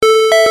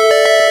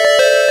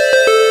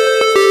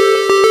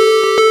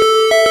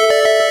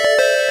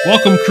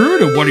Welcome, crew,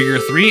 to What Are Your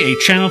Three, a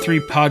Channel 3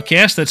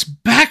 podcast that's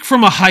back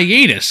from a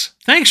hiatus.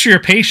 Thanks for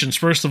your patience,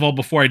 first of all,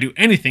 before I do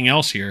anything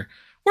else here.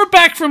 We're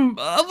back from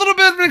a little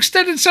bit of an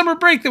extended summer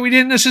break that we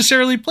didn't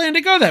necessarily plan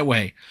to go that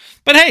way.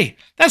 But hey,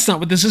 that's not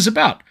what this is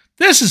about.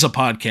 This is a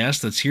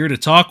podcast that's here to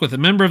talk with a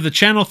member of the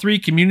Channel 3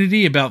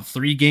 community about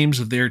 3 games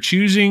of their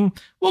choosing.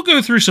 We'll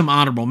go through some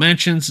honorable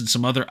mentions and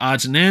some other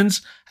odds and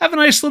ends, have a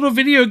nice little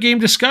video game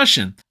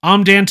discussion.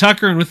 I'm Dan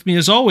Tucker, and with me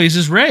as always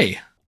is Ray.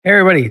 Hey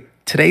everybody,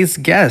 today's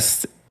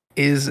guest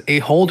is a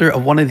holder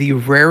of one of the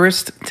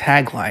rarest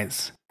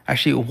taglines.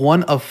 Actually,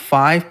 one of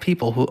 5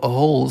 people who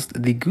holds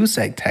the goose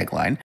egg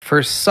tagline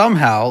for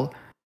somehow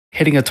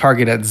hitting a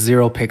target at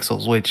 0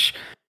 pixels, which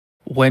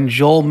when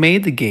Joel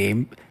made the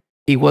game,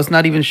 he was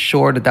not even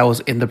sure that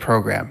was in the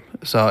program.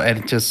 So,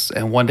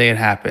 and one day it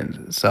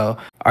happened. So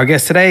our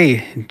guest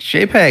today,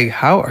 JPEG,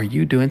 how are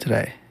you doing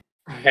today?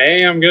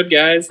 Hey, I'm good,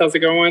 guys. How's it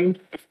going?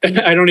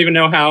 I don't even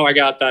know how I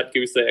got that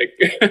goose egg.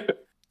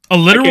 A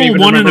literal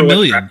 1 in a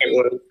million.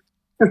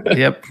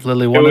 Yep,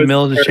 literally 1 in a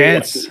million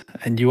chance,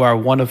 and you are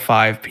one of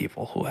 5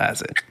 people who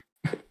has it.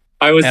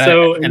 I was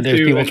and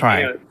there's people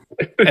trying,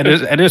 and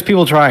there's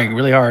people trying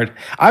really hard.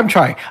 I'm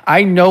trying.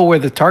 I know where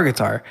the targets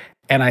are,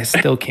 and I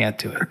still can't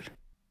do it.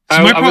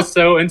 I was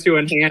so into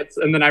Enhance,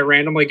 and then I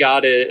randomly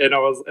got it, and I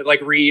was like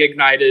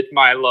reignited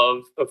my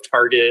love of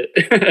Target,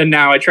 and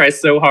now I try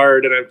so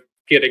hard, and I'm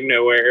getting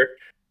nowhere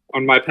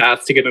on my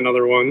path to get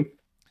another one.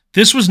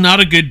 This was not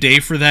a good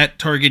day for that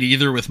target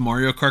either with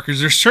Mario Kart,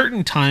 because there's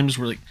certain times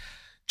where like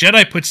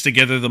Jedi puts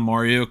together the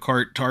Mario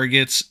Kart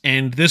targets,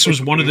 and this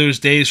was one of those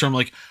days where I'm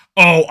like,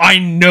 oh, I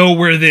know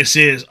where this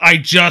is. I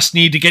just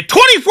need to get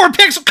 24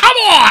 pixels. Come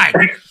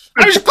on!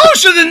 I was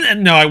closer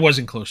than... No, I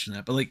wasn't closer than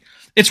that, but like,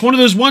 it's one of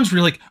those ones where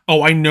you're like,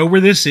 oh, I know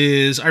where this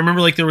is. I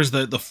remember like there was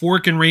the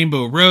fork in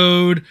Rainbow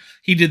Road.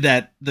 He did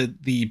that,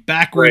 the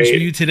backwards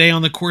view today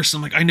on the course.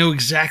 I'm like, I know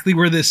exactly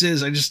where this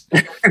is. I just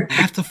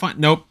have to find...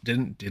 Nope,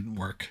 didn't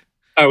work.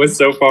 I was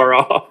so far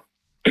off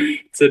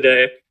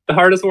today. The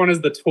hardest one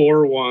is the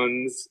tour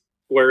ones,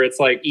 where it's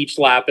like each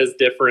lap is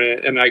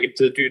different, and I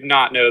do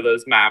not know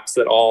those maps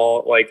at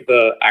all, like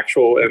the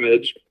actual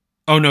image.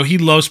 Oh no, he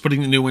loves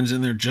putting the new ones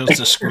in there just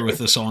to screw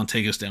with us all and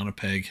take us down a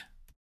peg.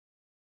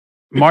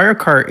 Mario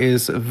Kart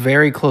is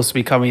very close to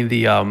becoming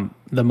the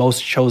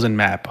most chosen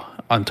map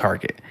on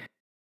Target.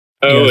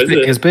 Oh,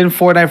 it's been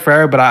Fortnite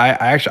forever, but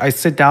I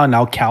sit down and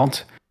I'll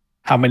count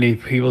how many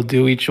people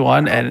do each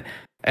one, and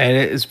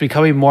it's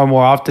becoming more and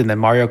more often that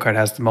Mario Kart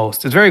has the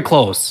most. It's very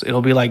close.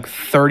 It'll be like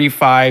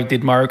 35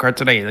 did Mario Kart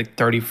today, like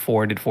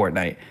 34 did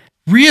Fortnite.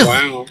 Really?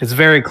 Wow. It's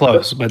very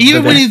close. But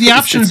even when the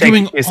option of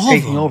doing it's all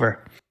taking of them.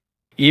 over.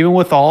 Even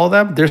with all of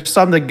them, there's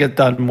some that get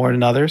done more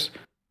than others.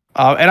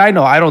 And I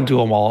know I don't do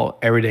them all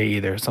every day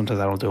either.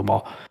 Sometimes I don't do them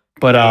all.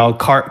 But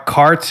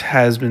Kart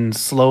has been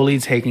slowly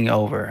taking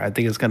over. I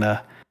think it's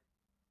gonna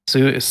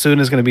soon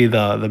is gonna be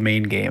the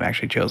main game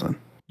actually chosen.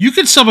 You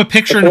could sub a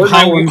picture of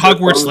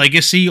Hogwarts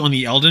Legacy on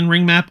the Elden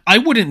Ring map. I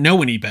wouldn't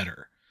know any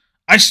better.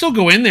 I still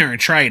go in there and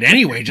try it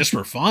anyway, just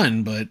for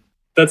fun, but...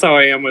 That's how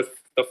I am with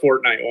the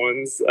Fortnite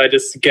ones. I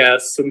just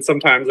guess, and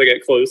sometimes I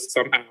get close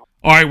somehow.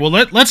 All right, well,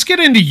 let's get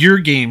into your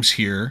games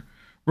here.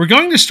 We're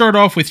going to start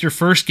off with your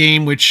first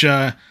game, which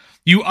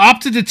you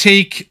opted to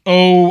take,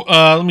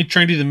 let me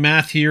try and do the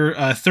math here,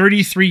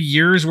 33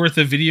 years worth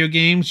of video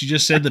games. You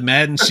just said the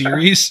Madden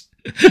series.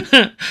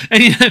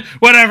 And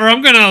whatever,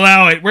 I'm gonna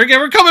allow it. We're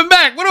coming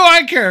back. What do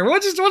I care? We'll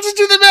just do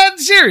the Madden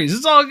series.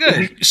 It's all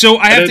good. So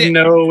I didn't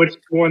know which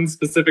one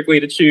specifically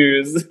to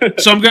choose.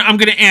 So I'm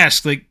gonna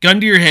ask, like,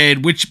 gun to your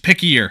head,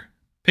 pick a year.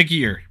 Pick a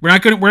year. We're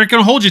not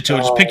gonna hold you to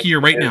it. Just pick a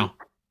year right now.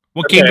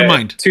 What came to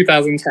mind?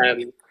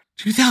 2010.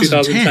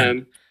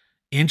 2010.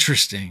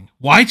 Interesting.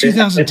 Why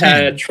 2010?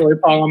 It had Troy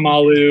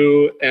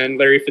Polamalu and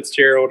Larry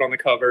Fitzgerald on the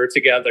cover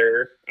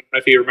together. I don't know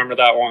if you remember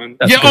that one.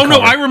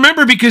 I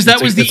remember, because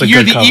that was the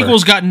year the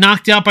Eagles got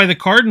knocked out by the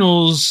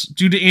Cardinals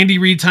due to Andy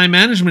Reid time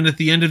management at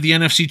the end of the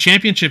NFC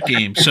Championship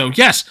game. So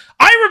yes,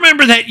 I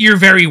remember that year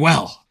very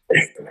well.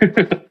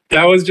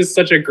 That was just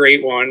such a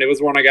great one. It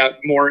was one I got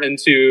more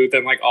into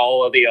than like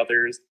all of the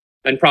others.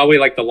 And probably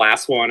like the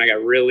last one I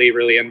got really,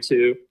 really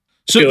into.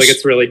 I feel like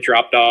it's really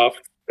dropped off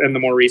in the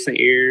more recent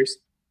years.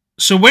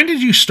 So when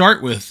did you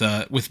start with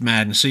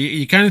Madden? So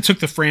you kind of took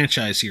the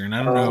franchise here, and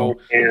I don't know,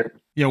 man.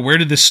 Where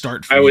did this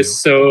start for you? I was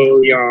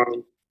so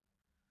young.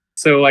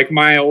 So like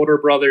my older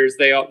brothers,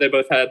 they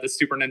both had the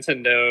Super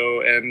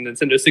Nintendo and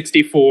Nintendo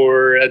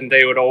 64, and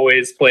they would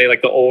always play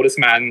like the oldest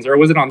Maddens. Or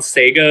was it on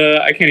Sega?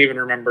 I can't even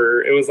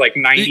remember. It was like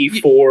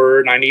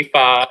 94,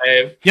 95.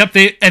 Yep,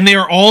 they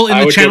are all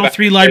in the Channel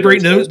 3 library.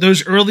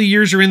 Those early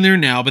years are in there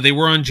now, but they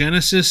were on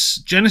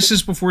Genesis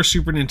before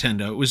Super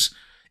Nintendo.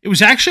 It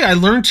was actually, I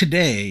learned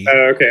today.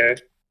 Oh, okay.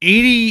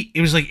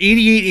 It was like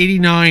 88,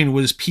 89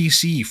 was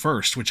PC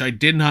first, which I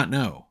did not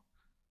know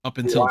up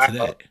until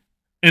today.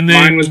 And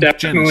then mine was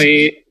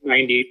definitely Genesis.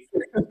 90.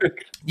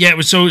 Yeah, it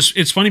was. So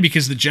it's funny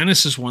because the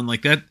Genesis one,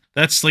 like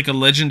that's like a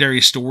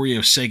legendary story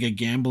of Sega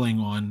gambling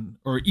on,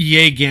 or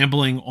EA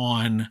gambling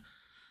on.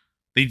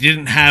 They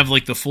didn't have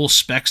like the full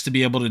specs to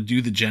be able to do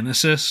the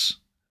Genesis,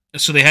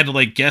 so they had to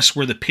like guess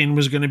where the pin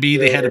was going to be.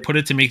 They had to put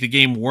it to make the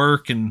game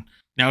work, and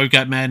now we've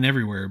got Madden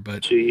everywhere.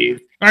 But Jeez.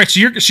 All right, so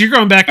you're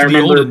going back to I the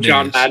remember olden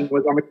John days. Madden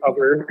was on the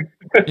cover.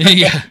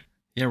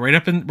 yeah, right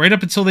up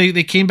until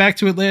they came back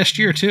to it last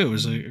year too. It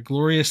was a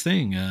glorious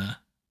thing,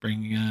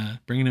 bringing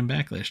him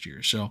back last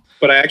year. So,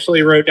 but I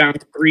actually wrote down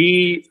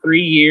three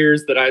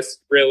years that I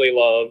really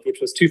loved, which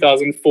was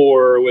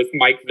 2004 with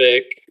Mike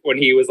Vick when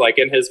he was like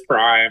in his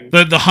prime.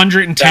 The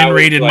 110 That was,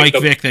 rated like,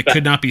 Mike Vick that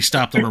could not be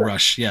stopped on a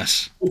rush.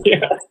 Yes.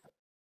 Yeah.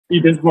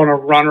 You just want to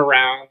run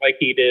around like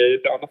he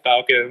did on the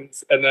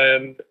Falcons. And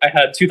then I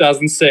had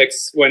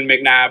 2006 when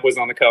McNabb was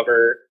on the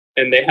cover,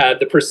 and they had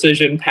the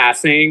precision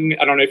passing.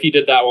 I don't know if you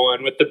did that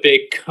one with the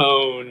big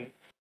cone.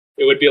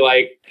 It would be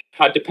like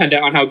how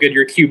dependent on how good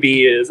your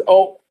QB is.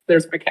 Oh,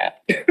 there's my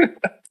cat.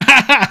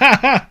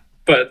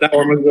 But that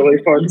one was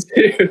really fun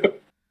too.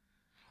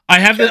 I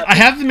have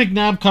the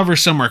McNabb cover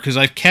somewhere because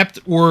I've kept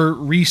or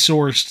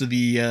resourced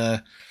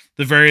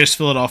the various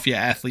Philadelphia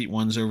athlete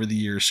ones over the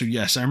years. So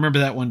yes, I remember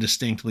that one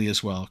distinctly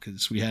as well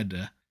because we had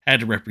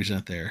to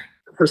represent there.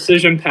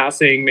 Precision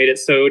passing made it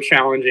so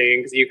challenging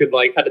because you could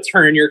like had to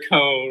turn your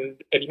cone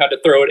and you had to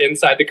throw it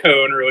inside the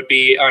cone or it would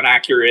be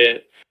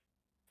inaccurate.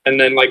 And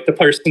then like the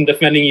person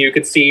defending you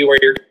could see where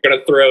you're going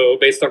to throw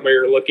based on where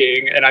you're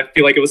looking. And I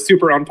feel like it was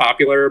super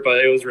unpopular,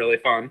 but it was really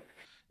fun.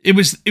 It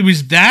was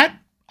that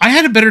I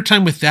had a better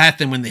time with that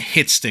than when the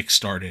hit stick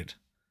started.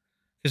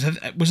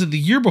 Was it the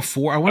year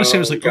before? I want to say it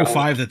was like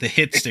 05 that the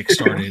hit stick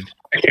started.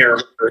 I can't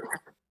remember.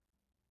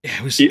 Yeah,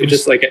 it was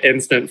just like an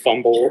instant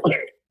fumble.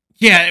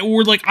 Yeah,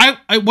 or like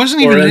I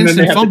wasn't even an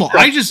instant fumble.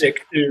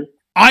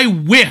 I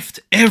whiffed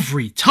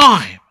every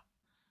time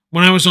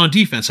when I was on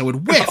defense. I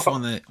would whiff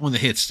on the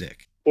hit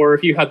stick. Or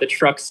if you had the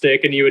truck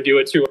stick and you would do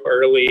it too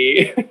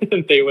early,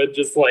 they would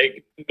just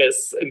like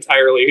miss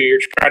entirely who you're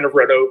trying to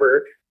run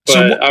over.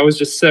 But I was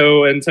just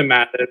so into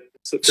Madden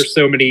for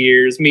so many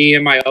years. Me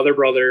and my other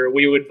brother,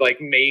 we would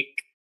like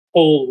make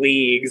whole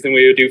leagues and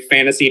we would do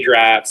fantasy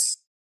drafts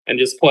and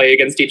just play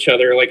against each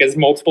other like as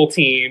multiple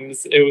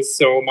teams. It was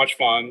so much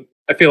fun.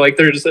 I feel like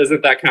there just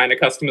isn't that kind of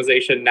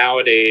customization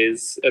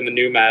nowadays in the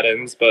new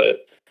Maddens,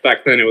 but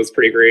back then it was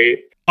pretty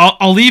great.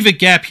 I'll leave a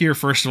gap here,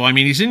 first of all. I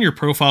mean, he's in your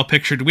profile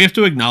picture. Do we have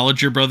to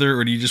acknowledge your brother,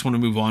 or do you just want to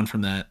move on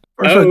from that?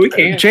 We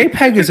can.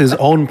 JPEG is his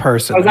own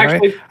person. I was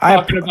actually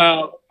talking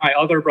about my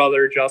other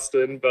brother,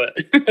 Justin, but...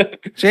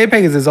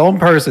 JPEG is his own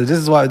person. This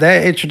is why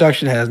that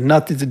introduction has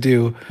nothing to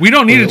do We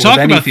don't need to talk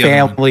about the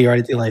family or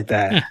anything like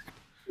that.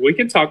 We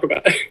can talk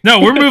about it. No,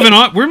 we're moving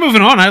on. We're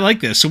moving on. I like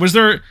this. So was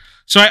there...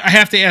 So I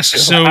have to ask,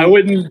 so... I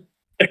wouldn't...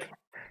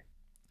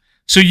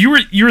 So you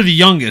were the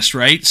youngest,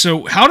 right?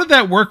 So how did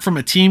that work from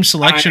a team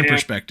selection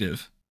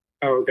perspective?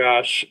 Oh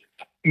gosh,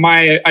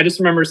 I just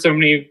remember so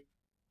many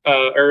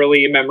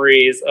early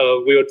memories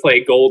of we would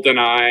play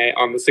GoldenEye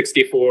on the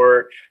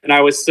 64, and I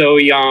was so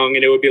young,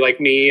 and it would be like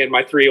me and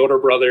my three older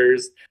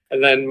brothers,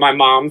 and then my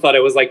mom thought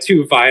it was like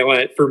too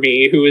violent for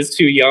me, who was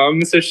too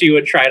young, so she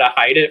would try to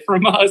hide it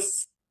from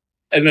us.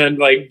 And then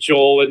like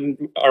Joel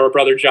and our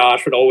brother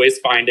Josh would always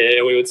find it,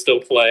 and we would still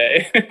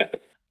play.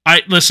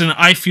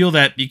 I feel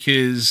that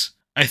because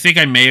I think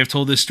I may have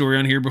told this story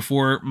on here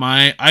before.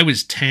 I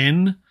was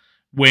 10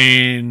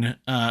 when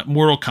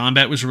Mortal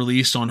Kombat was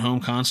released on home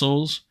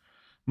consoles.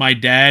 My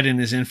dad, in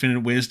his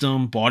infinite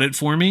wisdom, bought it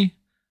for me.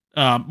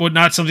 But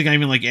not something I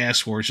even like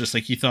asked for. It's just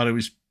like he thought it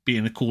was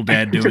being a cool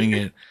dad doing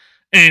it.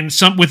 And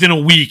within a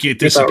week, it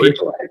disappeared.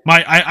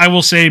 I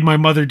will say my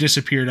mother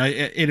disappeared.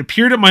 It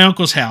appeared at my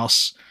uncle's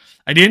house.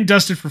 I didn't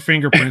dust it for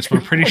fingerprints, but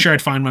I'm pretty sure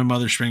I'd find my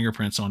mother's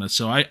fingerprints on it.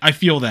 So I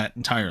feel that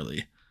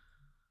entirely.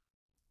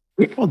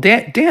 Well,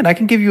 Dan, I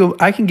can give you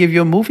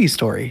a movie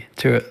story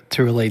to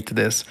relate to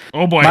this.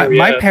 Oh boy,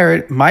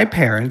 my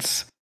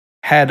parents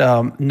had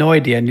no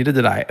idea, neither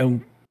did I.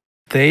 And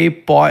they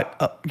bought.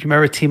 Do you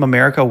remember Team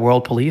America: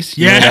 World Police?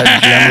 You know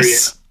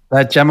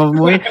that gem of a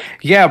movie.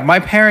 Yeah, my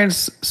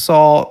parents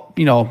saw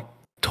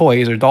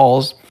toys or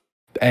dolls,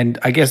 and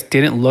I guess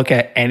didn't look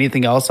at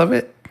anything else of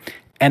it.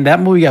 And that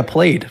movie got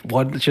played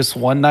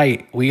one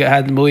night. We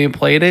had the movie and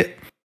played it.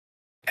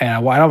 And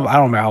I don't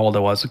remember how old I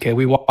was. Okay,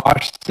 we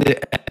watched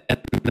it, and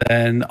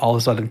then all of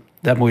a sudden,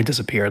 that movie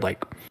disappeared.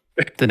 Like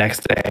the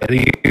next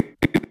day,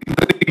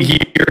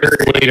 years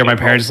later, my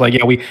parents like,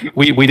 yeah, we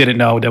didn't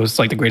know. That was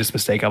like the greatest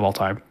mistake of all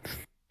time.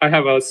 I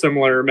have a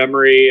similar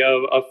memory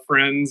of a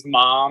friend's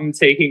mom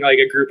taking like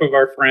a group of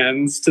our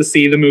friends to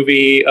see the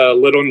movie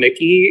Little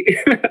Nicky,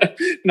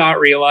 not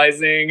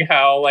realizing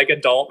how like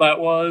adult that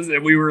was.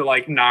 And we were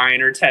like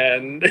 9 or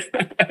 10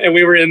 and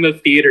we were in the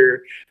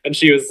theater and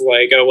she was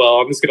like, oh, well,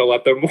 I'm just going to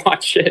let them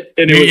watch it.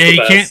 And it was the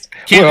best.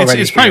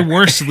 It's probably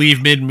worse to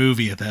leave mid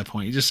movie at that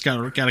point. You just got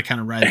to kind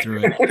of ride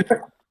through it.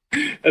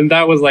 And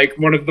that was like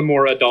one of the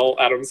more adult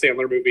Adam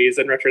Sandler movies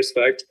in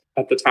retrospect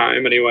at the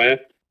time anyway.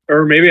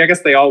 Or maybe I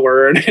guess they all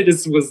were, and I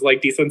just was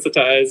like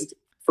desensitized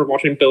from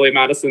watching Billy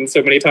Madison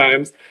so many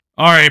times.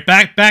 All right,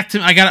 back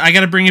to I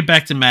got to bring it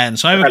back to Madden.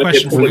 So I have a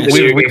question for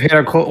you. We hit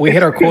our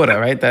quota,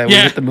 right? We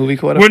hit the movie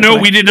quota. No,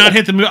 we did not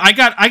hit the movie. I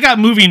got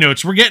movie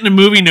notes. We're getting to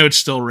movie notes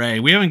still, Ray.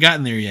 We haven't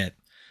gotten there yet.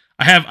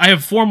 I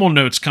have formal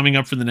notes coming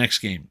up for the next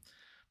game.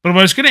 But what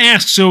I was going to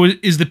ask, so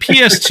is the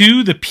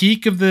PS2 the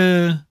peak of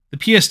the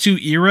PS2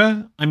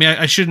 era? I mean,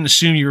 I shouldn't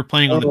assume you were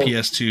playing on the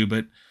PS2,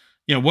 but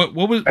what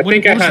was I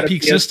think I was had the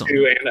peak a PS2 system?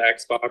 and an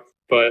Xbox,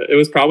 but it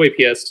was probably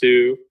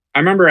PS2. I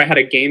remember I had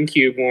a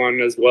GameCube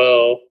one as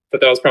well,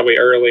 but that was probably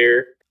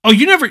earlier. Oh,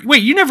 you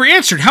never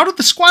answered. How did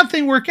the squad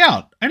thing work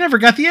out? I never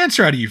got the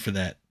answer out of you for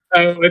that.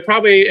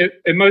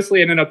 It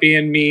mostly ended up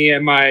being me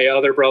and my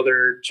other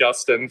brother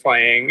Justin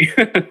playing.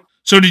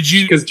 So did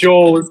you? Because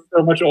Joel is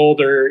so much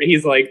older.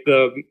 He's like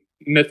the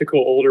mythical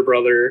older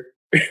brother.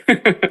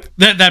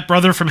 that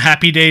brother from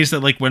Happy Days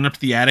that like went up to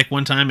the attic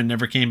one time and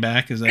never came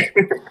back. Is that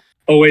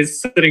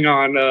always sitting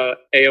on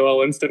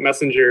AOL Instant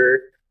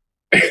Messenger?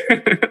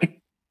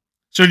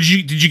 So did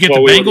you get the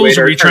Bengals,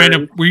 or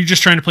were you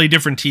just trying to play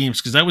different teams?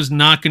 Because that was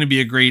not going to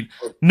be a great.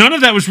 None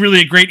of that was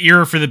really a great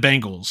era for the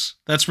Bengals.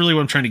 That's really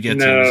what I'm trying to get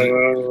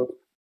to.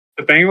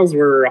 The Bengals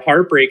were a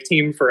heartbreak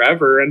team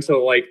forever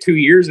until like 2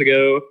 years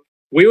ago.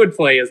 We would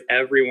play as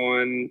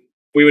everyone.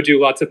 We would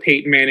do lots of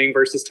Peyton Manning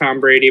versus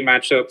Tom Brady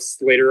matchups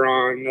later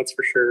on. That's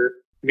for sure.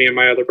 Me and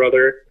my other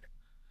brother.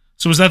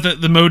 So was that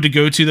the mode to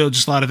go to though?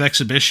 Just a lot of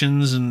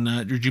exhibitions,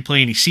 and did you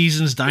play any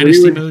seasons,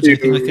 dynasty modes,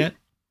 anything like that?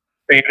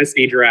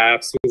 Fantasy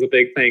drafts was a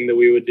big thing that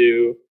we would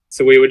do.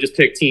 So we would just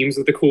pick teams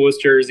with the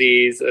coolest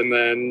jerseys and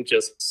then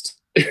just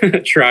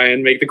try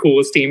and make the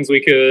coolest teams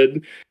we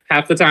could.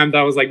 Half the time,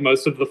 that was like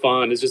most of the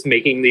fun, is just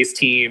making these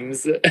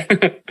teams.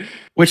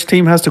 Which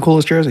team has the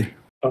coolest jersey?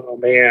 Oh,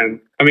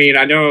 man. I mean,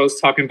 I know I was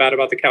talking bad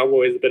about the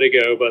Cowboys a bit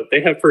ago, but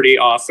they have pretty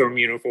awesome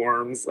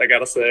uniforms, I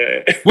gotta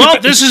say.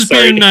 Well, this has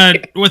been...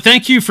 well,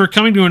 thank you for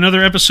coming to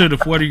another episode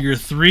of What Are Your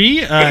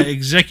Three?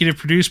 Executive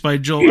produced by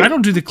Joel. I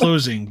don't do the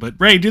closing, but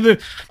Ray, do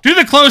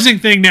the closing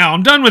thing now.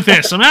 I'm done with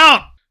this. I'm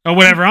out. Oh,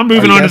 whatever. I'm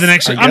moving on to the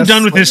next... I'm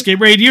done with this game.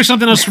 Ray, do you have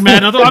something else for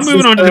Matt? I'm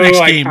moving on to the next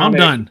game. I'm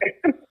done.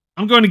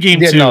 I'm going to game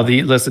 2. No,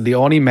 the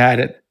only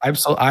Madden.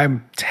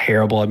 I'm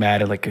terrible at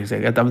Madden. Like I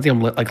said, I'm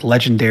like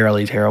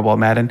legendarily terrible at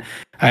Madden.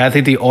 I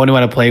think the only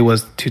one I played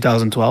was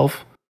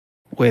 2012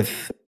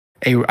 with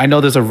I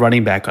know there's a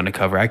running back on the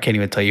cover. I can't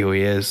even tell you who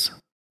he is.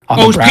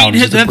 It's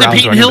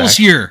Peyton Hillis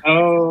here.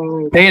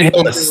 Oh, Peyton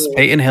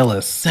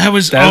Hillis. That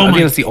was. I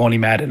think that's the only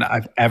Madden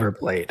I've ever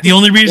played. The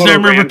only reason I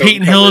remember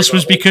Peyton Hillis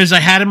was because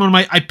I had him on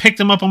I picked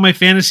him up on my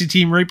fantasy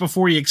team right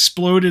before he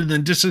exploded,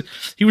 and then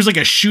he was like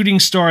a shooting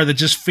star that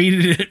just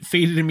faded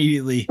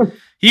immediately.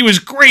 He was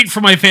great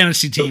for my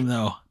fantasy team,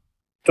 though.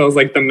 That was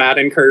like the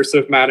Madden curse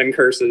of Madden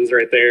curses,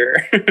 right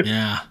there.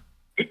 Yeah.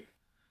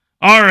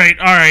 All right.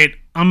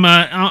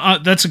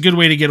 That's a good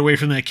way to get away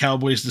from that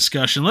Cowboys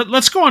discussion.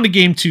 Let's go on to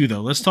game 2,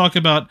 though. Let's talk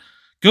about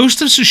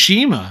Ghost of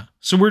Tsushima.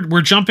 So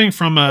we're jumping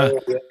from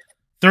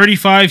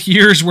 35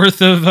 years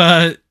worth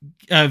of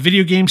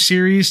video game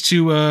series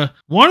to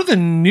one of the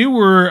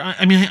newer.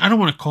 I mean, I don't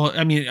want to call it.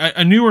 I mean,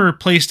 a newer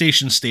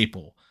PlayStation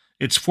staple.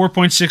 It's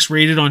 4.6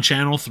 rated on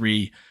Channel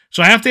 3.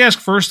 So I have to ask,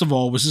 first of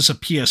all, was this a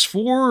PS4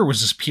 or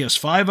was this a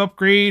PS5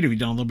 upgrade? Have you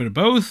done a little bit of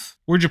both?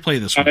 Where'd you play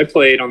this one? I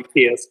played on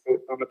the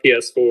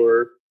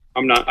PS4.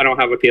 I don't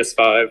have a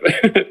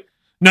PS5.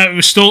 No,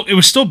 it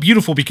was still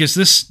beautiful because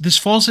this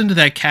falls into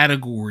that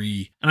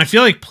category, and I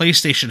feel like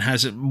PlayStation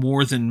has it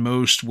more than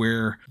most,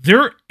 where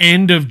their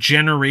end of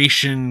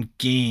generation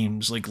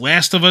games, like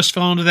Last of Us,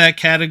 fell into that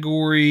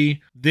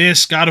category.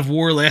 This, God of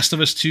War, Last of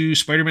Us 2,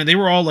 Spider-Man, they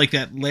were all like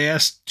that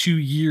last 2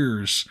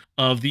 years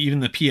of even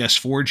the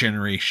PS4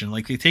 generation.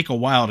 Like they take a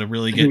while to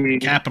really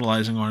get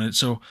capitalizing on it.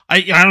 So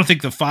I don't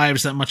think the 5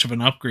 is that much of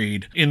an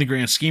upgrade in the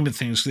grand scheme of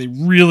things. They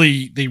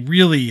really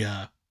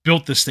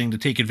built this thing to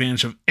take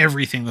advantage of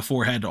everything the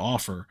 4 had to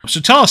offer.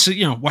 So tell us,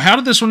 how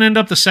did this one end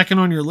up the second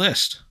on your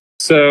list?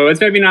 So it's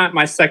maybe not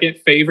my second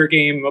favorite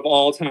game of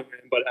all time,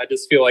 but I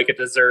just feel like it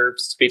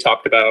deserves to be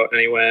talked about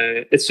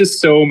anyway. It's just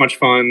so much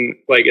fun.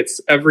 Like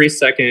every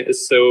second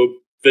is so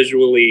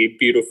visually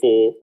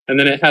beautiful. And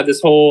then it had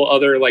this whole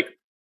other like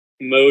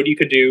mode you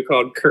could do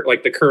called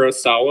like the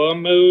Kurosawa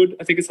mode,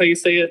 I think is how you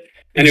say it.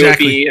 And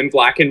Exactly. It would be in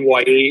black and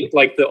white,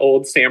 like the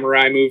old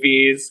samurai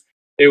movies.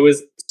 It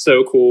was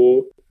so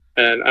cool.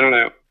 And I don't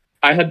know,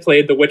 I had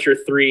played The Witcher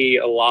 3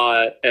 a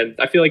lot, and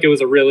I feel like it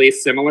was a really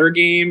similar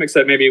game,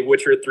 except maybe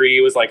Witcher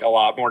 3 was like a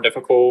lot more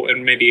difficult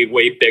and maybe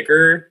way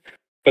bigger.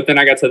 But then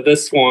I got to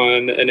this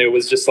one, and it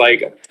was just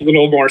like a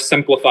little more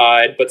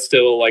simplified, but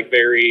still like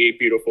very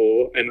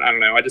beautiful. And I don't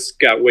know, I just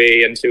got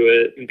way into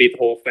it and beat the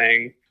whole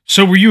thing.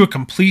 So were you a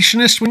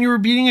completionist when you were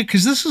beating it?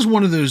 Because this is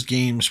one of those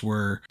games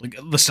where, like,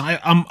 listen,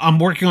 I'm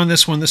working on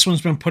this one. This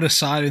one's been put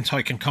aside until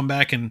I can come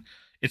back, and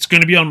it's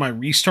going to be on my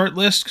restart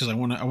list because I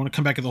want to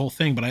come back at the whole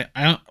thing.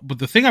 But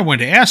the thing I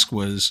wanted to ask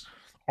was,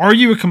 are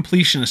you a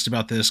completionist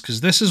about this? Because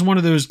this is one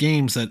of those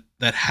games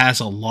that has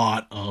a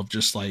lot of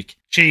just like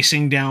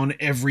chasing down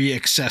every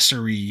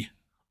accessory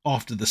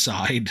off to the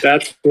side.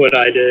 That's what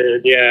I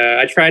did. Yeah,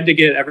 I tried to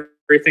get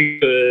everything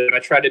good. I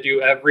tried to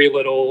do every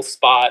little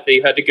spot that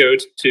you had to go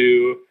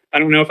to. I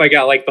don't know if I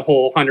got like the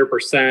whole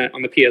 100%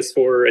 on the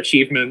PS4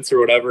 achievements or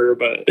whatever,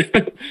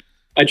 but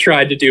I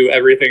tried to do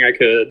everything I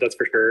could. That's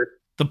for sure.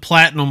 the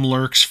platinum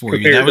lurks for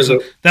you. Compared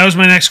to That was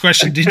my next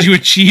question. Did you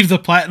achieve the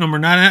platinum or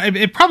not?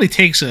 It probably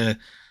takes a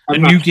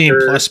I'm new not game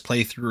sure. plus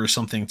playthrough or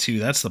something too.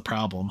 That's the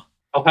problem.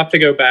 I'll have to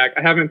go back.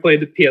 I haven't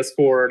played the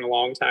PS4 in a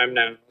long time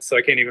now, so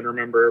I can't even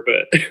remember.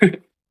 But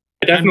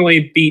I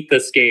definitely beat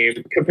this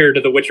game compared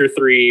to The Witcher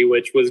 3,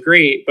 which was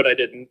great, but I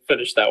didn't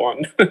finish that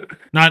one.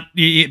 Not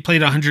you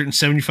played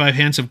 175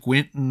 Hands of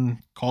Gwent and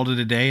called it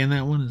a day in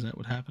that one. Is that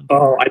what happened?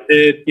 Oh, I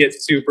did get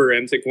super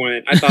into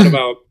Gwent. I thought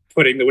about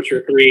putting The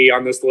Witcher 3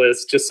 on this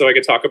list just so I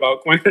could talk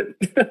about Gwent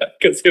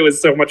because it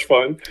was so much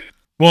fun.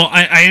 Well,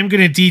 I am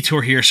going to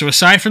detour here. So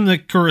aside from the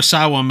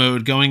Kurosawa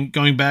mode,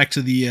 going back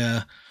to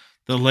the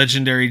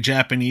legendary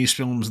Japanese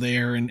films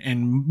there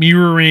and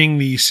mirroring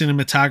the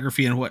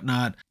cinematography and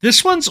whatnot,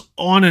 this one's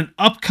on an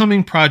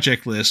upcoming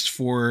project list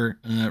for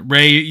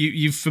Ray.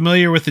 You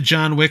familiar with the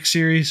John Wick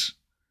series?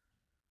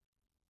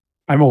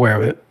 I'm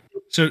aware of it.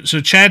 So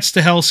Chad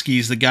Stahelski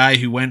is the guy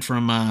who went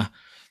from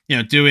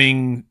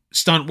doing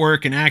stunt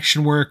work and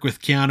action work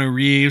with Keanu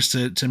Reeves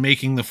to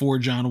making the 4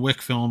 John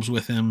Wick films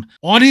with him.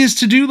 On his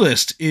to-do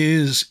list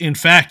is, in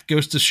fact,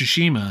 Ghost of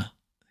Tsushima.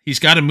 He's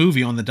got a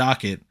movie on the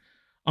docket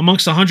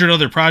amongst 100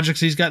 other projects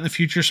he's got in the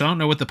future. So I don't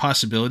know what the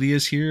possibility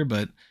is here,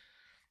 but do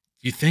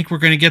you think we're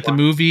going to get the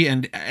movie?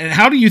 And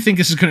how do you think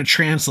this is going to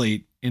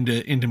translate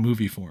into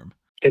movie form?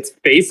 It's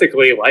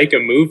basically like a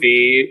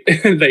movie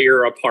that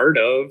you're a part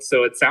of.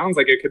 So it sounds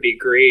like it could be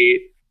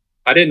great.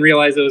 I didn't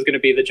realize it was going to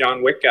be the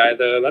John Wick guy,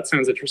 though. That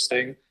sounds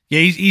interesting. Yeah,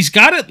 he's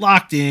got it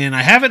locked in.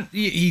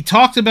 He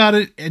talked about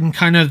it in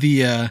kind of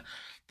the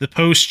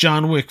post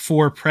John Wick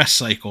 4 press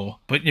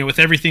cycle, but with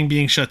everything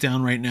being shut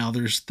down right now,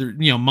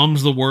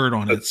 mum's the word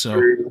on it. So,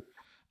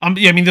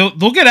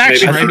 they'll get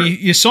action. Right?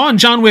 You saw in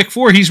John Wick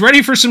 4, he's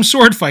ready for some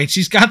sword fights.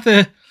 He's got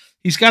the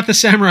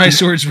samurai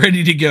swords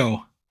ready to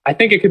go. I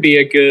think it could be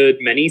a good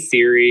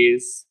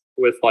mini-series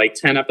with like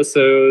 10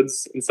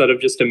 episodes instead of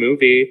just a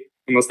movie,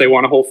 unless they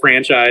want a whole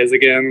franchise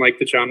again, like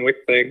the John Wick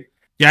thing.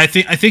 Yeah, I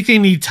think they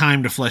need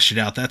time to flesh it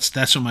out. That's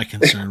what my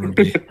concern would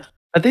be.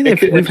 I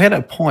think we've had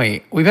a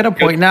point. We've had a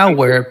point now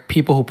where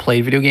people who play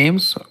video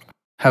games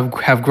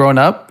have grown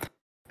up,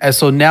 and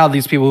so now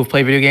these people who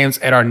play video games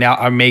and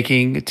are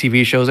making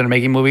TV shows and are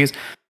making movies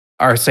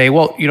are saying,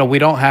 well, we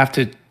don't have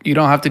to. You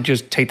don't have to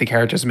just take the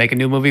characters and make a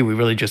new movie. We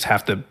really just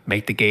have to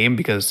make the game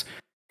because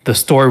the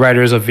story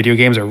writers of video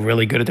games are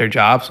really good at their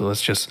job. So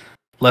let's just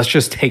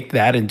take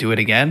that and do it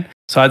again.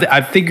 So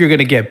I think you're going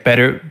to get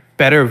better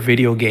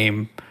video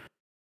game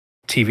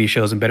TV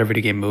shows and better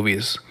video game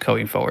movies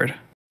going forward.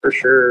 For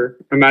sure.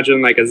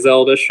 Imagine like a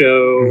Zelda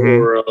show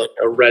or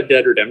a Red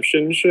Dead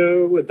Redemption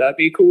show. Would that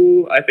be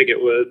cool? I think it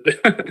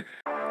would.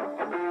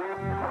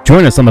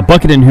 Join us on the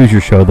Bucket and Hoosier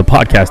Show, the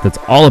podcast that's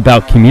all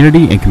about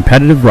community and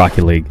competitive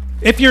Rocket League.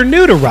 If you're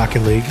new to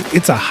Rocket League,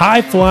 it's a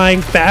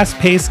high-flying,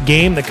 fast-paced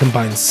game that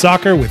combines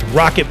soccer with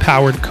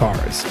rocket-powered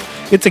cars.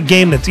 It's a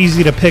game that's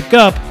easy to pick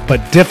up,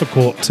 but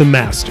difficult to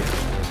master.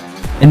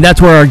 And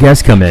that's where our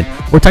guests come in.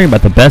 We're talking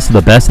about the best of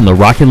the best in the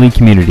Rocket League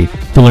community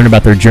to learn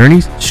about their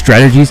journeys,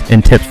 strategies,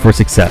 and tips for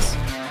success.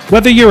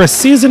 Whether you're a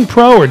seasoned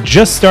pro or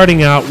just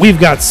starting out, we've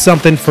got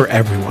something for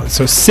everyone.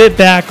 So sit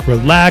back,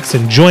 relax,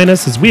 and join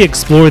us as we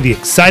explore the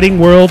exciting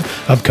world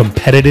of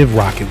competitive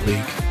Rocket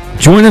League.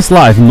 Join us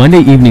live Monday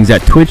evenings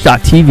at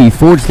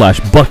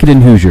twitch.tv/Bucket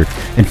and Hoosier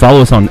and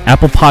follow us on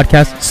Apple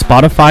Podcasts,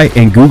 Spotify,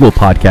 and Google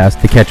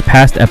Podcasts to catch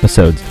past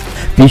episodes.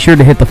 Be sure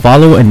to hit the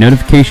follow and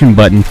notification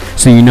button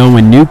so you know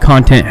when new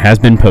content has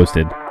been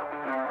posted.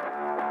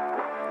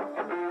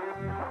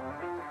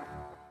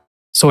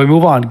 So we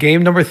move on.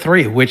 Game number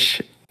 3,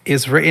 which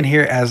is written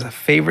here as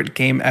favorite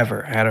game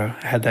ever. I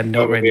had that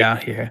note written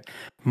down here.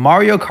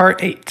 Mario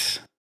Kart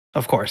 8.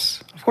 Of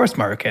course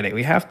Mario Kart 8.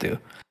 We have to.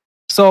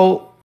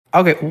 So,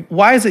 okay,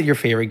 why is it your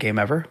favorite game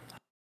ever?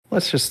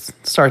 Let's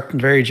just start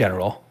very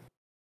general.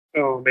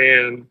 Oh,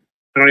 man.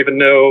 I don't even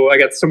know. I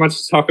got so much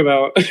to talk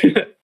about.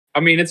 I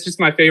mean, it's just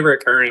my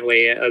favorite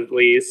currently, at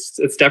least.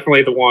 It's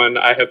definitely the one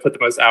I have put the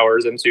most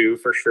hours into,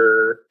 for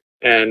sure.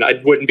 And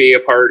I wouldn't be a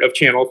part of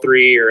Channel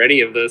 3 or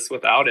any of this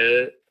without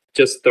it.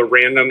 Just the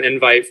random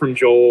invite from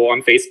Joel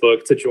on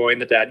Facebook to join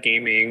the Dad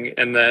Gaming,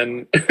 and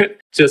then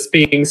just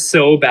being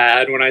so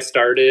bad when I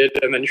started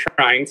and then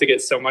trying to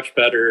get so much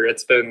better.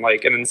 It's been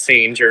like an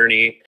insane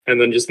journey.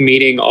 And then just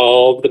meeting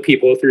all the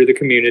people through the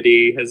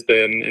community has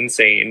been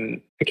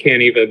insane. I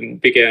can't even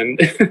begin.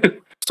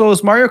 So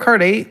is Mario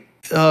Kart 8,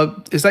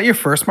 is that your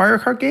first Mario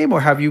Kart game,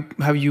 or have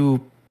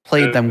you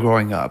played them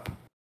growing up?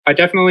 I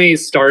definitely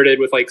started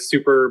with like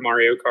Super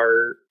Mario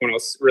Kart when I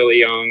was really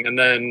young, and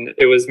then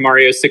it was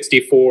Mario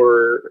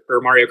 64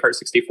 or Mario Kart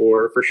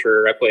 64 for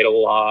sure. I played a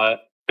lot,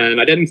 and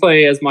I didn't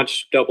play as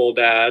much Double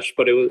Dash,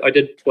 but I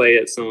did play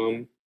it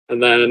some.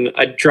 And then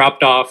I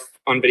dropped off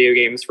on video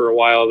games for a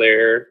while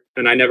there,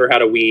 and I never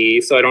had a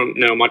Wii, so I don't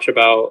know much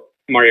about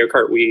Mario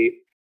Kart Wii.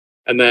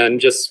 And then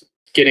just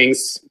getting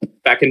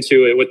back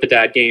into it with the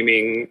Dad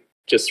Gaming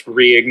just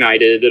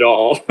reignited it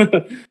all.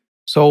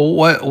 So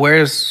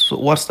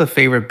what's the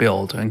favorite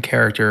build and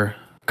character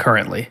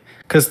currently?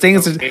 Because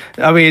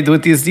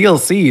with these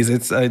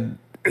DLCs,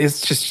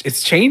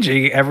 it's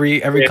changing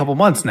every couple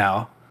months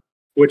now.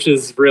 Which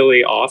is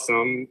really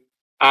awesome.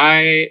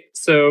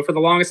 So for the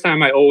longest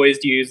time, I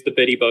always used the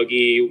Bitty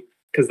Buggy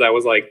because that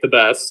was like the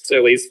best,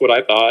 at least what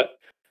I thought.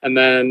 And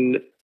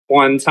then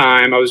one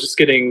time I was just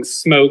getting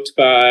smoked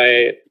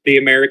by the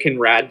American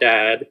Rad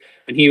Dad,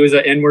 and he was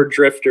an inward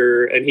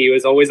drifter, and he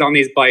was always on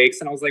these bikes,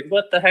 and I was like,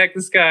 what the heck,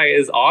 this guy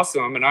is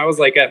awesome. And I was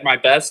like at my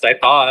best, I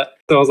thought.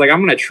 So I was like, I'm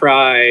gonna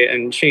try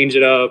and change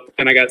it up.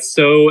 And I got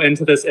so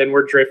into this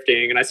inward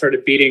drifting, and I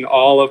started beating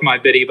all of my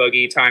Bitty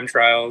Buggy time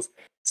trials.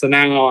 So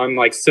now I'm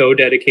like so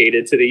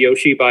dedicated to the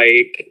Yoshi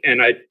bike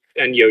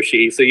and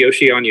Yoshi. So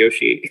Yoshi on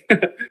Yoshi.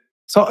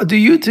 So do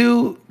you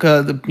do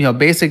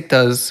Basic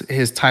does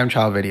his time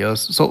trial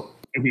videos. So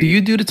do you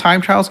do the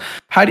time trials?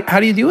 How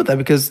do you deal with that?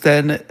 Because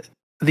then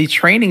the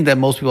training that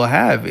most people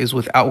have is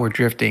with outward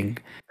drifting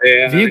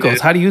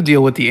vehicles. How do you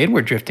deal with the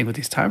inward drifting with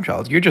these time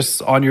trials? You're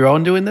just on your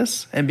own doing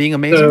this and being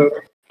amazing? So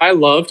I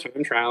love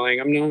time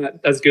trialing. I'm not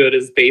as good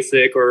as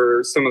Basic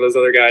or some of those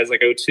other guys like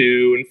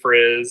O2 and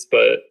Frizz,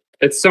 but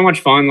it's so much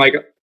fun. Like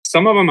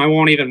some of them, I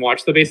won't even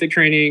watch the basic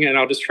training, and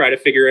I'll just try to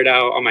figure it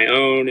out on my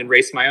own and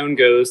race my own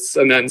ghosts.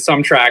 And then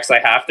some tracks I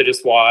have to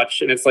just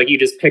watch, and it's like you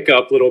just pick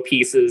up little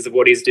pieces of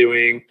what he's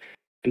doing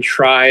and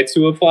try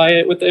to apply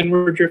it with the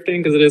inward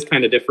drifting because it is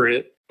kind of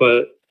different.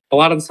 But a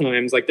lot of the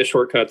times, like the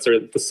shortcuts are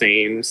the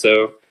same.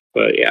 So,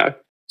 but yeah.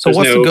 So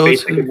what's the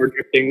go-to? Inward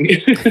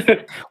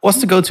drifting. What's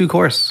the go-to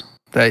course?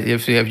 That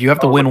if you have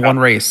to win one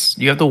race,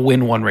 you have to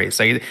win one race.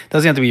 Like, it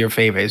doesn't have to be your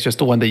favorite. It's just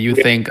the one that you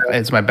think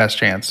is my best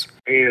chance.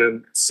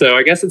 And so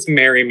I guess it's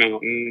Mary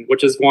Mountain,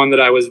 which is one that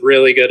I was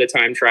really good at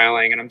time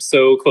trialing, and I'm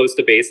so close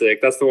to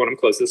Basic. That's the one I'm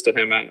closest to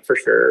him at for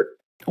sure.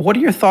 What are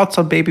your thoughts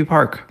on Baby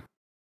Park?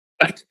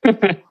 It's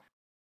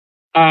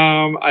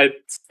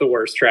the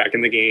worst track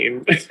in the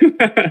game,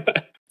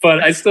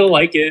 but I still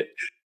like it.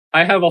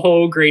 I have a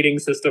whole grading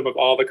system of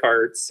all the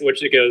carts,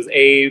 which it goes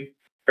A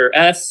or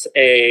S,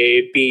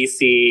 A, B,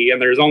 C,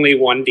 and there's only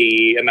one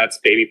D, and that's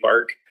Baby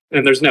Park,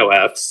 and there's no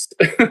Fs.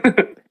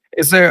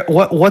 Is there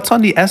what's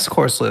on the S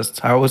course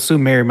list? I would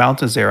assume Mary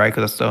Mountain's there, right?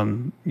 Because that's the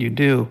one you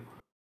do.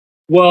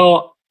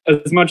 Well,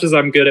 as much as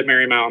I'm good at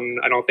Mary Mountain,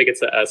 I don't think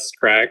it's a S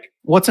track.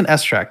 What's an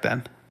S track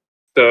then?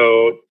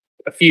 So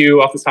a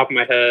few off the top of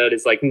my head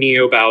is like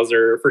Neo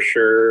Bowser for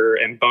sure,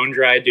 and Bone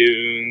Dry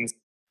Dunes,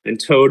 and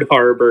Toad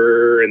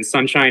Harbor, and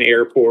Sunshine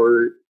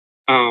Airport.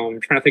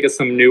 I'm trying to think of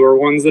some newer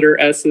ones that are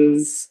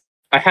S's.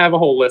 I have a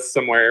whole list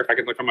somewhere if I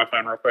can look on my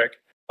phone real quick.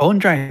 Bone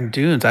Dry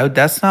Dunes.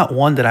 That's not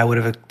one that I would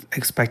have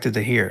expected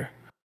to hear.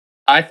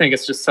 I think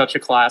it's just such a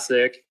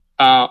classic.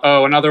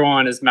 Another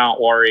one is Mount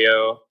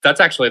Wario.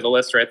 That's actually the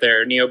list right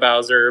there. Neo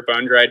Bowser,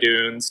 Bone Dry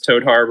Dunes,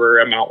 Toad Harbor,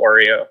 and Mount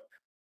Wario.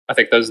 I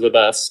think those are the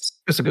best.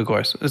 It's a good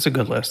course. It's a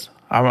good list.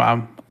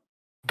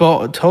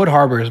 Toad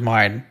Harbor is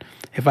mine.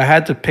 If I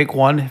had to pick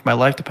one, if my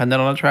life depended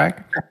on a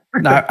track,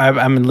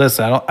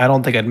 listen, I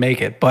don't think I'd make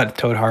it, but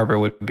Toad Harbor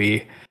would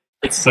be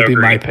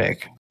my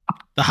pick.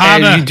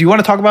 Do you want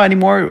to talk about any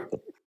more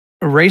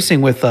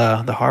racing with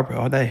the Harbor?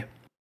 Are they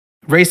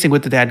racing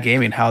with the Dad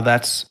Gaming? How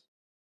that's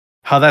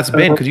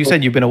been? Because you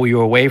said you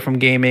were away from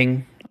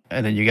gaming,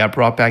 and then you got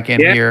brought back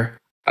in here.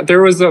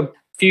 There was a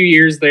few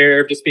years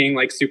there of just being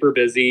like super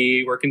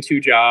busy, working 2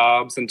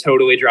 jobs, and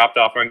totally dropped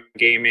off on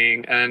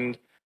gaming. And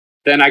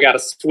then I got a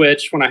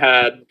Switch when I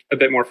had a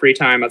bit more free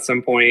time at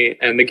some point,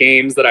 and the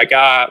games that I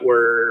got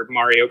were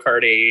Mario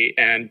Kart 8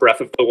 and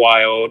Breath of the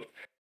Wild.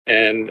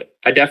 And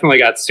I definitely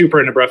got super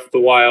into Breath of the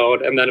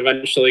Wild, and then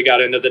eventually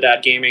got into the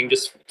Dad Gaming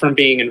just from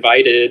being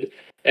invited.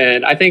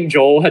 And I think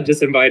Joel had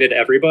just invited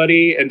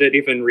everybody and didn't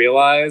even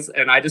realize.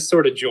 And I just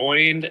sort of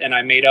joined, and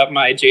I made up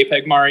my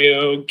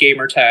jpegmario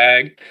gamer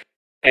tag.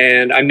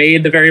 And I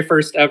made the very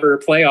first ever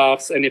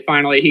playoffs. And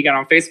finally he got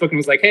on Facebook and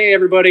was like, hey,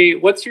 everybody,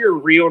 what's your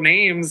real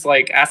names?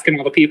 Like asking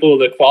all the people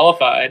that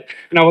qualified.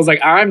 And I was like,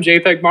 I'm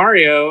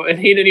jpegmario. And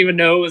he didn't even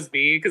know it was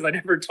me because I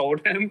never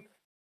told him.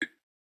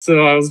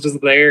 So I was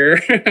just there.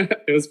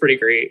 It was pretty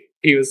great.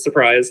 He was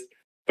surprised.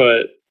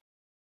 But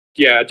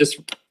yeah, just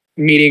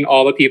meeting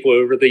all the people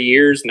over the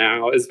years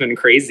now has been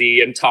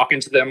crazy, and talking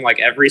to them like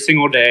every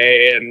single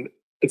day. And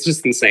it's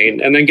just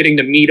insane. And then getting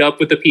to meet up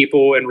with the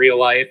people in real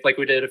life, like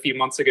we did a few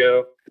months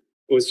ago,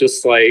 was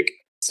just like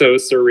so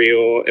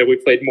surreal. And we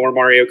played more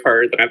Mario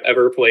Kart than I've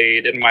ever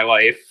played in my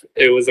life.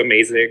 It was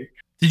amazing.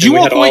 Did you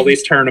walk away? All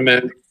these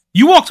tournaments.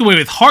 You walked away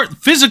with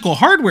physical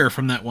hardware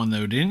from that one,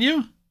 though, didn't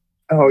you?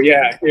 Oh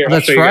yeah, here,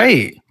 that's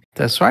right.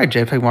 That's right.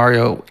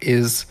 JPEG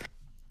is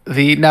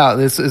now.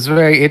 This is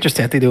very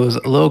interesting. I think there was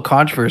a little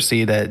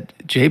controversy that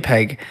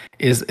JPEG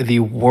is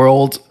the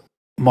world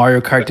Mario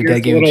Kart to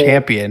Dead Game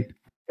champion.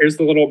 Here's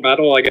the little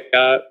medal I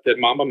got that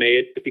Mama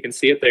made, if you can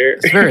see it there.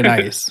 It's very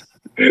nice.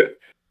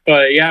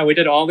 But yeah, we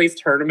did all these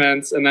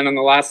tournaments, and then on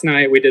the last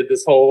night we did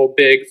this whole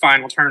big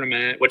final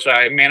tournament, which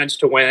I managed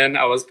to win.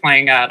 I was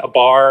playing at a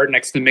bar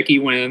next to Mickey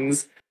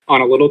Wins on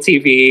a little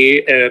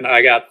TV, and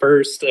I got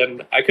first,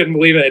 and I couldn't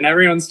believe it. And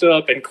everyone stood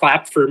up and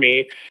clapped for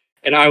me,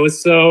 and I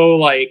was so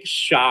like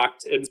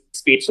shocked and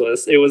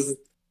speechless. It was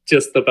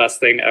just the best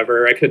thing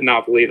ever. I could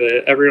not believe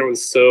it. Everyone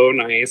was so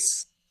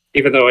nice,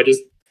 even though I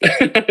just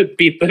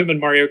beat them in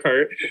Mario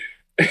Kart.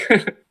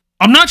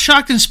 I'm not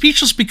shocked and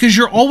speechless because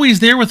you're always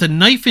there with a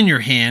knife in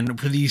your hand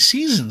for these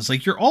seasons.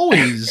 Like you're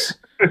always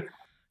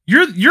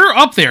you're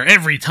up there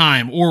every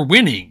time or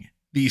winning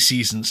these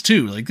seasons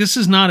too. Like this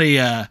is not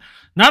a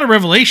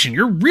revelation.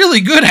 You're really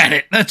good at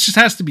it. That just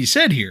has to be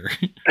said here.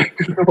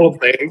 Well,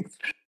 thanks.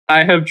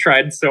 I have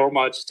tried so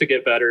much to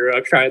get better.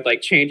 I've tried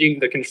like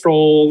changing the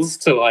controls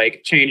to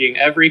like changing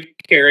every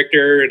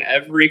character and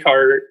every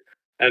cart,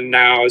 and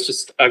now it's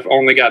just I've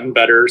only gotten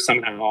better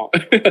somehow.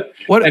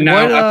 What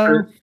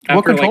After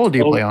controller like do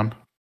you play on?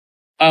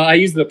 I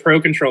use the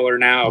Pro controller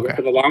now, Okay. but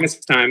for the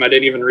longest time, I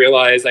didn't even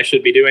realize I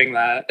should be doing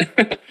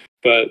that.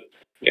 But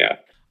yeah.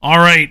 All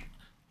right.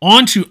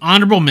 On to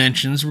honorable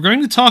mentions. We're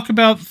going to talk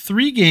about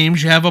 3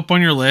 games you have up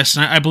on your list,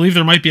 and I believe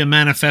there might be a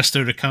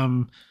manifesto to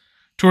come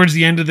towards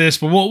the end of this,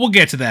 but we'll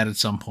get to that at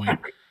some point.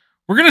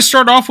 We're going to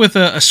start off with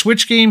a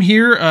Switch game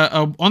here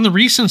on the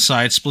recent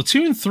side,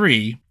 Splatoon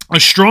 3, a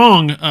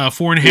strong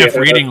 4.5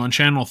 rating on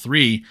Channel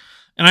 3.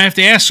 And I have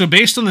to ask, so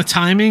based on the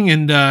timing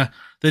and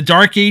the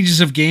dark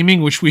ages of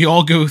gaming, which we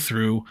all go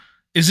through,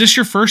 is this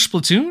your first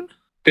Splatoon?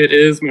 It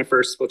is my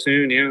first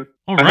Splatoon, yeah.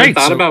 All I right. had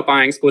thought about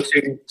buying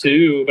Splatoon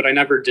 2, but I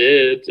never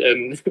did.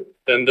 And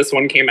then this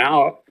one came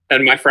out,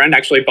 and my friend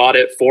actually bought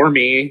it for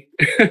me,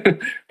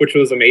 which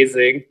was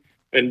amazing.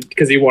 And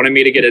because he wanted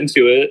me to get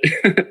into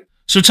it.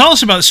 So tell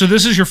us about it. So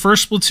this is your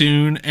first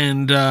Splatoon,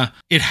 and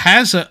it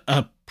has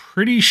a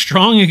pretty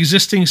strong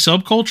existing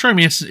subculture. I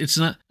mean, it's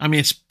not. I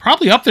mean, it's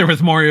probably up there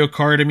with Mario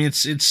Kart. I mean,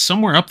 it's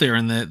somewhere up there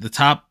in the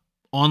top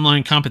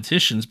online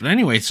competitions. But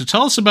anyway, so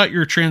tell us about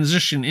your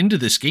transition into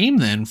this game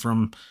then,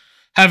 from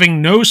having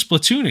no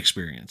Splatoon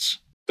experience.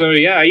 So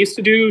yeah, I used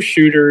to do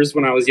shooters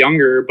when I was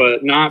younger,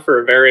 but not for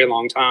a very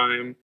long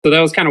time. So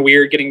that was kind of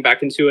weird getting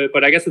back into it,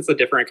 but I guess it's a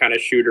different kind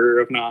of shooter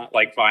of not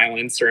like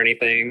violence or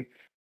anything.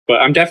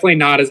 But I'm definitely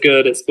not as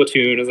good at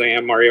Splatoon as I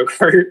am Mario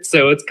Kart.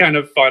 So it's kind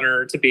of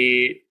funner to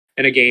be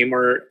in a game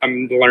where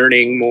I'm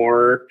learning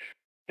more.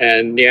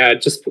 And yeah,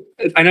 just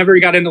I never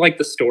got into like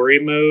the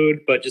story mode,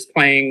 but just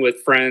playing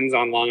with friends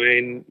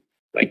online,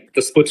 like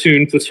the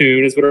Platoon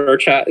is what our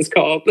chat is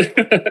called.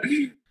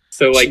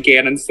 So like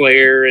Ganon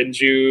Slayer and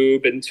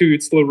Jube and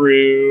Toots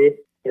LaRue,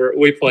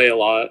 we play a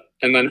lot.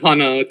 And then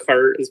Hana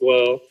Kart as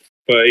well.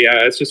 But yeah,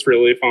 it's just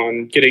really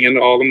fun getting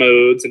into all the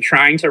modes and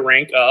trying to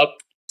rank up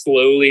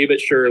slowly but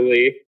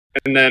surely.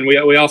 And then we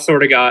all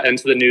sort of got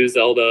into the new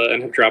Zelda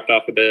and have dropped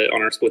off a bit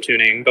on our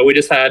Splatooning. But we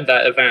just had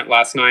that event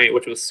last night,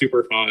 which was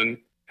super fun,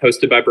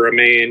 hosted by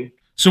Bromain.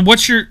 So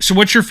what's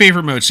your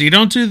favorite mode? So you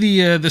don't do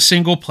the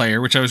single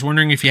player, which I was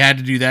wondering if you had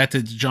to do that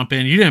to jump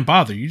in. You didn't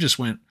bother. You just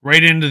went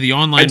right into the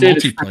online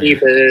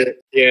multiplayer.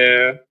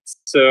 Yeah.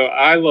 So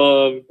I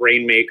love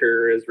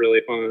Rainmaker is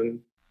really fun.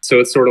 So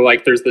it's sort of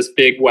like there's this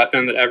big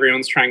weapon that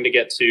everyone's trying to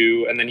get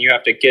to, and then you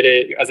have to get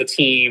it as a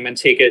team and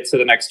take it to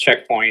the next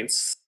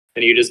checkpoints.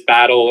 And you just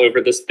battle over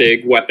this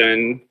big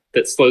weapon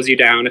that slows you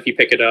down if you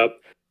pick it up.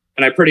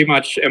 And I pretty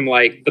much am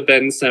like the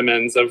Ben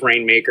Simmons of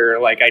Rainmaker.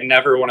 Like, I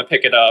never want to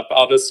pick it up.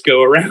 I'll just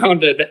go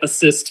around and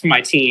assist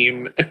my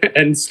team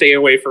and stay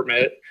away from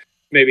it,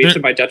 maybe to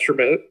my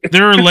detriment.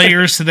 There are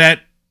layers to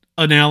that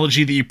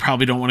analogy that you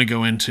probably don't want to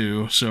go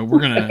into. So we're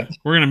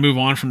gonna move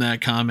on from that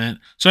comment.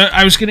 So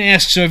I was gonna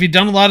ask, so have you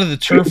done a lot of the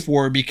turf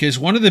war? Because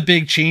one of the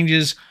big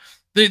changes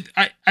that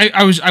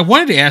I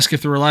wanted to ask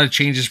if there were a lot of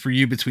changes for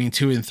you between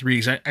 2 and 3,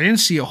 because I didn't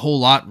see a whole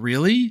lot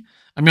really.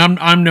 I mean,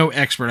 I'm no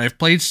expert.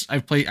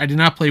 I did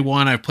not play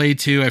 1. I've played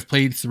 2. I've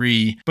played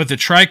 3. But the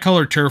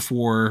tricolor turf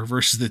war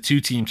versus the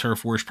 2-team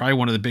turf war is probably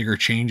one of the bigger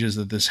changes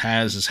that this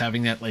has, is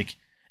having that like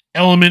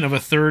element of a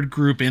third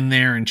group in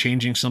there and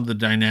changing some of the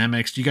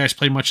dynamics. Do you guys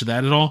play much of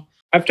that at all?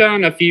 I've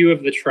done a few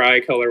of the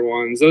tricolor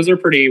ones. Those are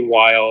pretty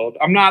wild.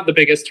 I'm not the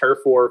biggest turf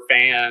war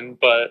fan,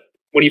 but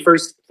when you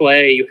first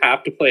play, you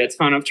have to play a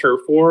ton of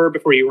turf war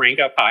before you rank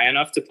up high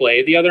enough to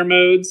play the other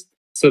modes.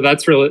 So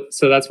that's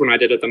when I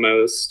did it the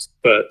most.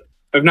 But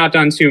I've not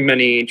done too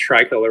many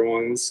tricolor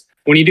ones.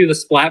 When you do the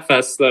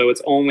Splatfest, though,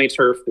 it's only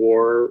turf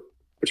war,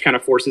 which kind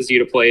of forces you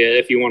to play it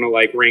if you want to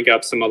like rank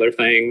up some other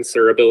things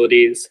or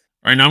abilities.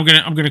 All right, now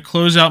I'm gonna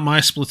close out my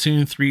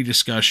Splatoon 3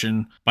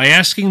 discussion by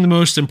asking the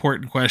most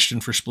important question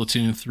for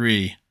Splatoon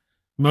 3: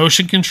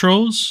 motion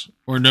controls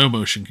or no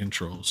motion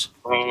controls?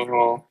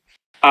 Oh,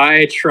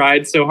 I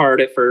tried so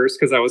hard at first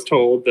because I was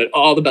told that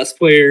all the best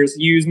players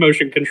use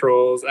motion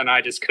controls, and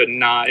I just could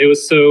not. It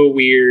was so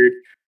weird.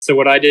 So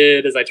what I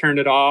did is I turned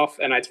it off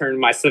and I turned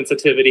my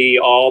sensitivity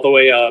all the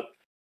way up,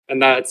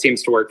 and that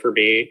seems to work for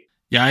me.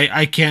 Yeah,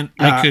 I can't.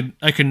 I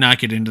could not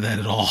get into that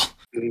at all.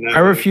 No. I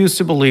refuse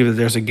to believe that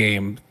there's a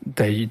game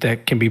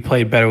that can be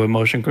played better with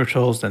motion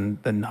controls than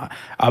not.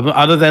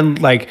 Other than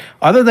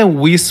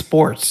Wii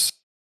Sports,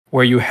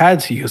 where you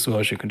had to use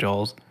motion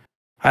controls.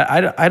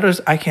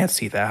 I can't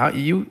see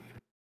that.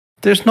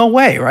 There's no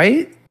way,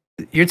 right?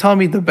 You're telling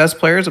me the best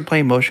players are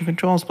playing motion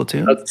control in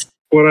Splatoon? That's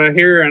what I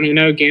hear, and I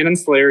know Ganon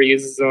Slayer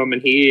uses them,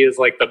 and he is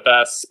like the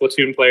best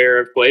Splatoon player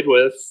I've played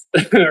with,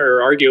 or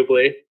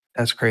arguably.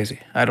 That's crazy.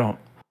 I don't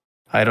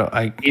understand.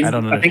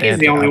 I think he's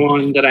the only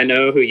one that I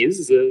know who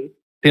uses it.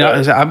 You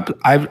know,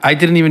 I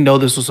didn't even know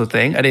this was a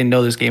thing. I didn't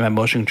know this game had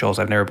motion controls.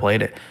 I've never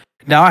played it.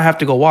 Now I have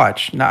to go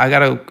watch. Now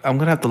I'm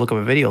gonna have to look up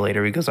a video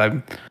later because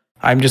I'm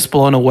just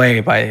blown away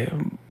by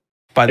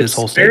this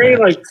whole It's very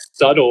statement. like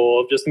subtle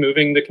of just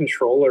moving the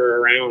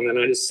controller around, and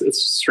it's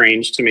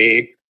strange to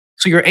me.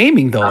 So you're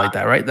aiming though like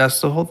that, right?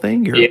 That's the whole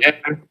thing. Yeah.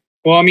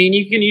 Well, I mean,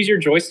 you can use your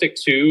joystick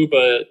too,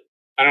 but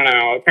I don't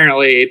know.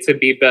 Apparently, to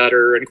be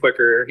better and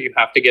quicker, you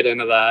have to get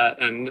into that,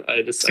 and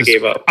I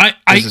gave up.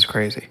 This is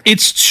crazy.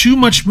 It's too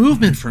much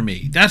movement for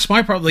me. That's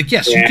my problem. Like,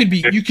 yes,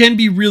 you can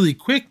be really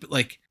quick, but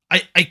like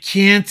I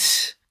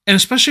can't. And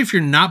especially if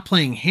you're not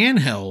playing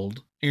handheld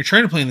and you're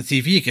trying to play on the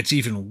TV, it gets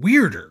even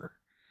weirder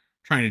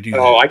trying to do that.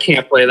 Oh, I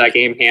can't play that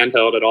game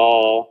handheld at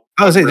all.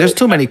 I was saying there's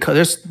too many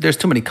there's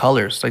too many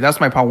colors. Like that's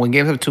my problem. When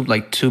games have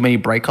too many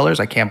bright colors,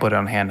 I can't put it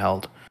on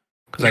handheld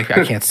because I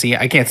can't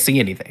see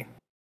anything.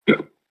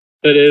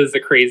 It is a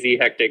crazy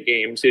hectic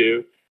game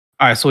too.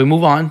 All right, so we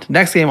move on.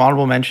 Next game,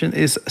 honorable mention,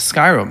 is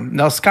Skyrim.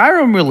 Now,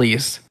 Skyrim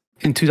released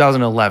in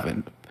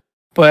 2011,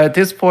 but at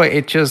this point,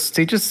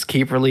 they just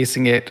keep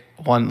releasing it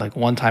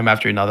one time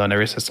after another on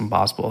every system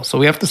possible. So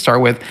we have to start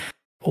with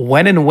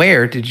when and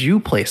where did you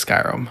play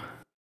Skyrim?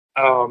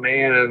 Oh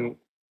man,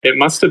 it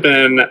must have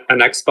been an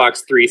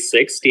Xbox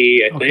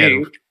 360, I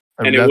think,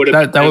 and it would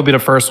have that would be the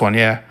first one,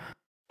 yeah.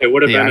 It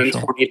would have been in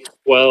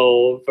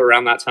 2012,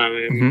 around that time.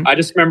 Mm-hmm. I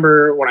just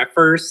remember when I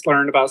first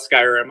learned about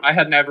Skyrim, I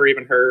had never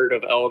even heard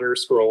of Elder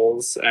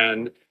Scrolls.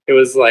 And it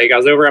was like, I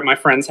was over at my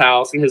friend's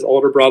house and his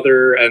older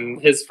brother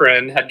and his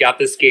friend had got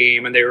this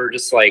game and they were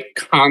just like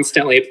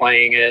constantly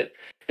playing it.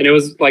 And it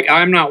was like,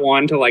 I'm not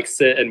one to like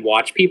sit and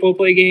watch people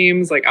play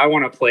games. Like I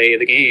want to play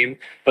the game.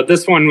 But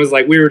this one was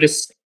like, we were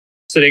just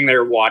sitting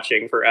there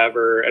watching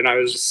forever. And I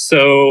was just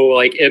so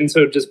like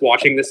into just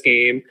watching this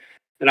game.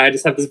 And I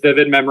just have this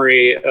vivid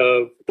memory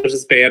of there's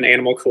this band,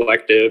 Animal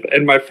Collective,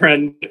 and my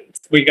friend,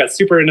 we got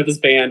super into this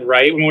band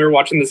right when we were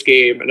watching this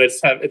game, and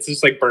it's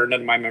just like burned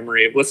in my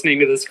memory of listening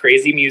to this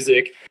crazy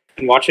music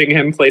and watching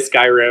him play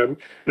Skyrim.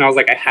 And I was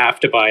like, I have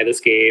to buy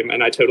this game,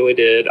 and I totally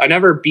did. I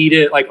never beat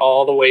it like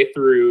all the way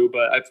through,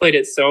 but I played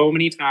it so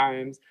many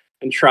times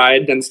and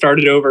tried, then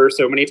started over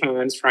so many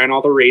times, trying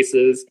all the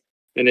races.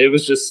 And it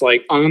was just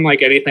like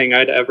unlike anything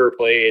I'd ever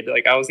played.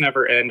 Like I was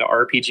never into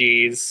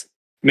RPGs.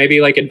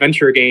 Maybe like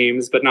adventure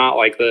games, but not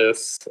like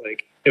this.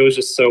 Like it was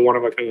just so one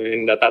of a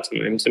kind at that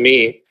time to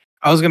me.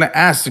 I was gonna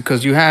ask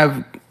because you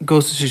have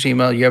Ghost of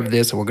Tsushima, you have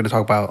this, and we're gonna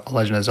talk about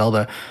Legend of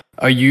Zelda.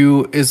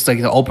 Is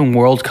like the open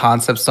world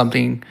concept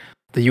something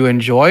that you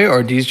enjoy,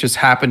 or these just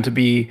happen to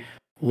be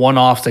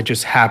one-offs that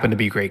just happen to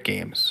be great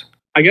games?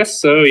 I guess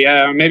so,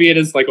 yeah. Maybe it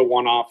is like a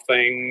one-off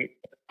thing.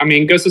 I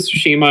mean, Ghost of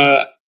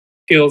Tsushima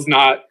feels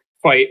not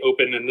quite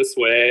open in this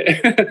way.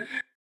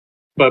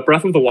 But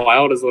Breath of the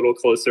Wild is a little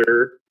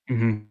closer.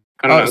 Mm-hmm.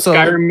 I don't know.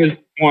 Skyrim is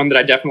one that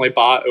I definitely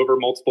bought over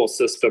multiple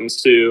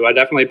systems too. I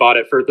definitely bought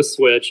it for the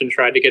Switch and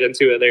tried to get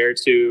into it there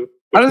too.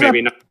 Which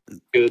maybe not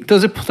good.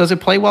 Does it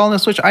play well on the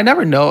Switch? I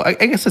never know. I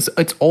guess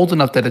it's old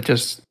enough that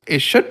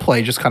it should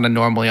play just kind of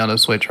normally on the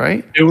Switch,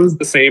 right? It was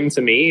the same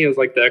to me as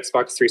like the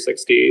Xbox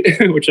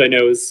 360, which I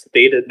know is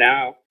dated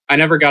now. I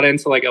never got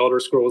into like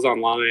Elder Scrolls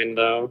Online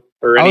though,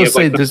 or any of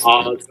like the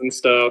mods and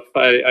stuff.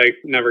 I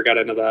never got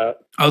into that.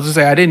 I was gonna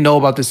say I didn't know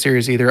about this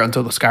series either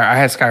until I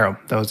had Skyrim.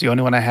 That was the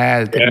only one I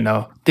had. Didn't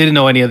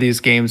know any of these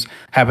games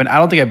happened. I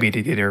don't think I beat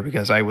it either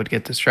because I would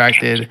get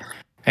distracted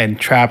and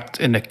trapped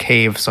in a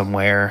cave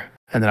somewhere,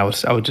 and then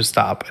I would just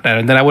stop,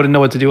 and then I wouldn't know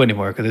what to do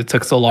anymore because it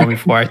took so long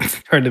before I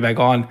turned it back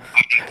on.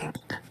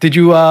 Did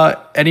you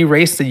any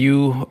race that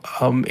you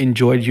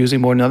enjoyed using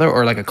more than another,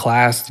 or like a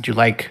class? Did you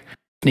like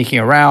sneaking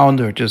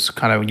around or just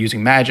kind of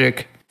using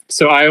magic?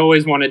 So I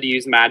always wanted to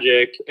use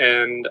magic,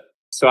 and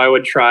so I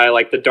would try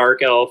like the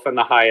dark elf and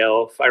the high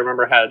elf. I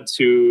remember I had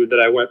two that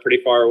I went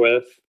pretty far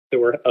with that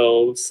were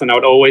elves, and I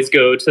would always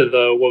go to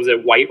the, what was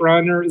it,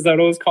 Whiterun, or is that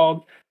what it was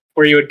called?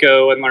 Where you would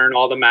go and learn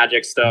all the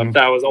magic stuff. Mm-hmm.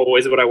 That was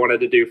always what I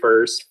wanted to do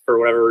first for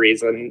whatever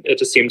reason. It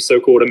just seemed so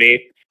cool to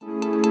me.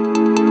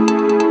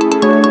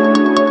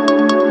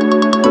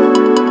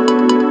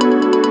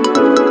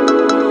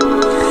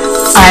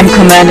 I'm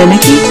Commander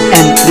Nikki,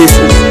 and this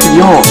is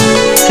your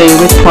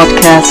favorite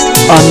podcast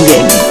on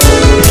gaming.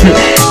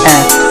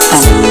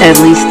 At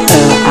least,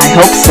 I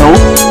hope so.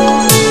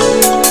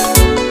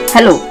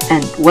 Hello,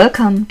 and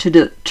welcome to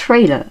the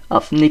trailer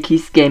of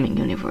Nikki's Gaming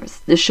Universe,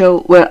 the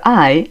show where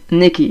I,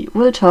 Nikki,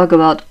 will talk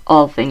about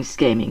all things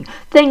gaming.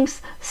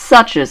 Things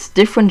such as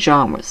different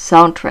genres,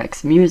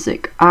 soundtracks,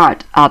 music,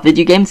 art. Are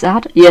video games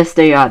art? Yes,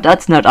 they are.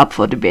 That's not up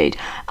for debate.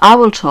 I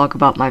will talk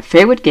about my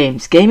favorite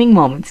games, gaming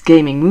moments,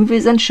 gaming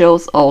movies and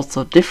shows,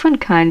 also different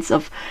kinds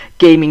of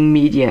gaming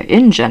media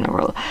in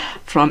general.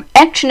 From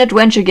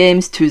action-adventure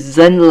games to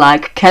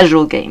zen-like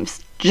casual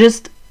games.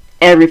 Just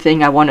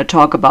everything I want to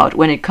talk about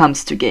when it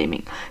comes to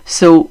gaming.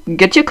 So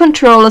get your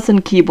controllers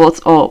and keyboards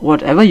or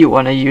whatever you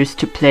want to use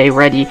to play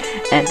ready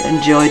and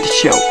enjoy the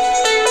show.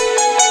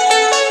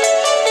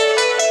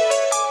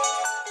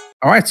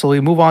 All right, so we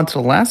move on to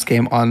the last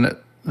game on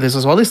this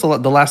as well, at least the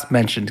last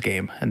mentioned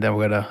game, and then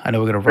I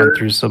know we're gonna run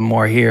through some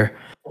more here.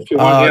 If you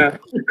want,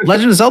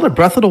 Legend of Zelda: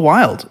 Breath of the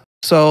Wild.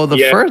 So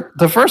Yeah.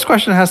 the first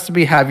question has to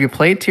be: have you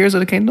played Tears of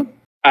the Kingdom?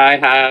 I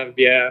have,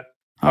 yeah.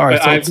 All right,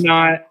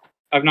 But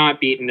I've not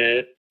beaten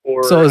it.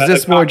 Or so is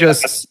this I've more not-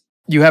 just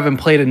you haven't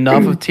played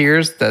enough of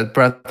Tears that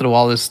Breath of the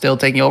Wild is still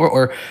taking over,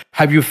 or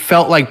have you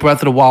felt like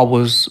Breath of the Wild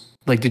was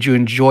like? Did you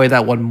enjoy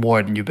that one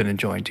more than you've been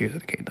enjoying Tears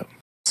of the Kingdom?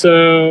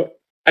 So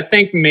I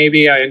think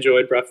maybe I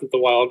enjoyed Breath of the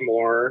Wild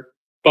more.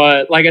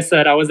 But like I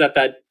said, I was at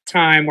that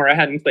time where I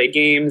hadn't played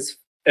games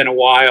in a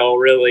while,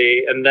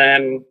 really. And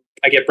then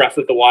I get Breath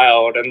of the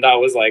Wild, and that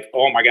was like,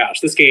 oh my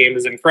gosh, this game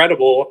is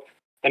incredible.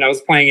 And I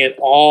was playing it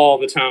all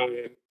the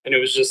time. And it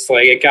was just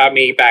like, it got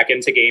me back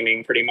into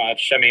gaming pretty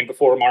much. I mean,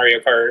 before Mario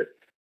Kart.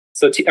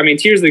 So,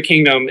 Tears of the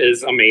Kingdom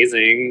is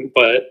amazing,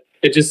 but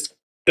it just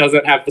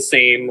doesn't have the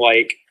same,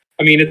 like,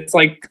 I mean, it's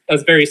like a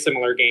very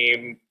similar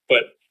game,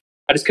 but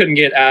I just couldn't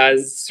get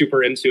as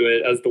super into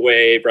it as the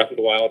way Breath of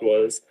the Wild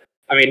was.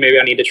 I mean, maybe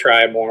I need to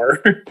try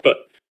more,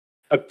 but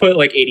I've put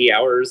like 80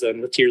 hours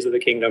in the Tears of the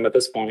Kingdom at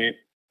this point.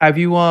 Have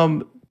you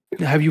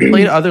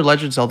played other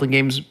Legend of Zelda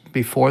games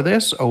before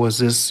this, or was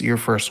this your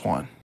first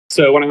one?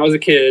 So when I was a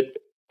kid,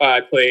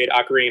 I played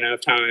Ocarina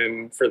of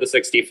Time for the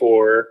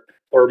 64,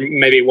 or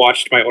maybe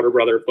watched my older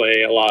brother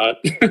play a lot.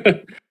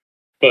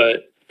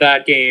 But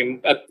that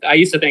game, I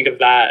used to think of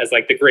that as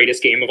like the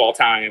greatest game of all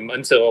time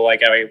until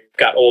like I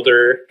got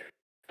older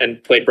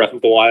and played Breath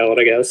of the Wild,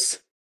 I guess.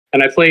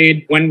 And I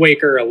played Wind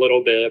Waker a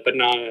little bit, but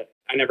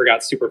I never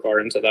got super far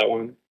into that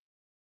one.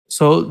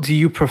 So, do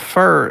you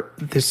prefer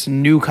this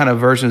new kind of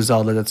version of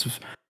Zelda that's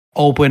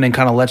open and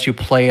kind of lets you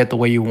play it the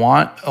way you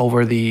want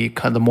over the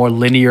kind of the more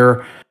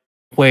linear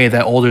way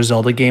that older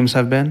Zelda games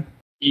have been?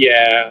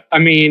 Yeah, I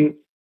mean,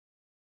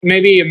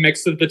 maybe a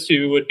mix of the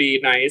two would be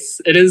nice.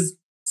 It is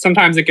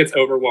sometimes it gets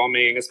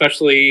overwhelming,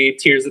 especially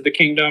Tears of the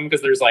Kingdom,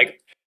 because there's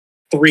like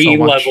 3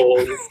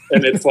 levels,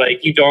 and it's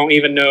like you don't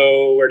even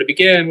know where to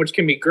begin, which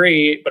can be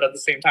great, but at the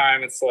same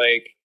time, it's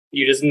like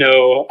you just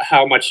know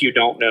how much you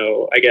don't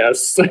know, I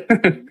guess.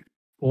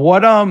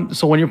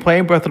 So when you're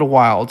playing Breath of the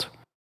Wild,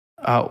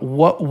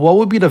 what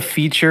would be the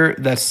feature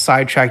that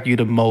sidetracked you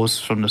the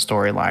most from the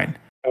storyline?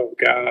 Oh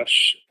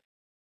gosh,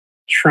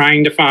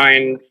 trying to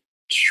find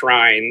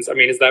shrines. I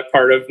mean, is that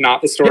part of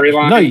not the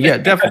storyline? No, yeah,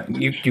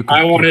 definitely. You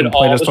I wanted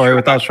play all the story shrines.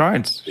 without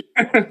shrines.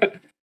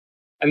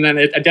 And then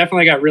I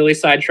definitely got really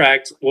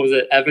sidetracked. What was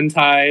it,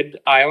 Eventide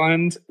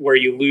Island, where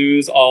you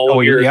lose all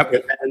of your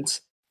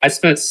equipment? I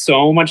spent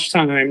so much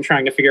time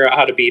trying to figure out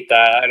how to beat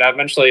that, and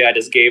eventually I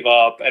just gave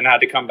up and had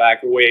to come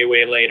back way,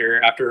 way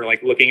later after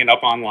like looking it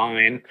up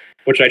online,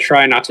 which I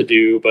try not to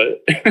do,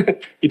 but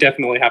you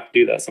definitely have to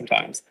do that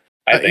sometimes.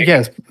 I think.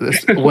 Yes,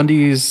 when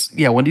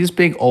these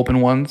big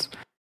open ones,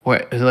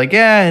 where it's like,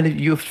 yeah, and if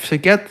you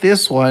forget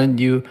this one,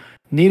 you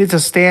needed to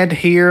stand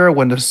here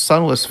when the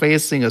sun was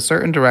facing a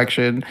certain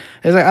direction.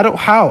 It's like,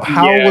 how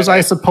was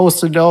I supposed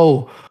to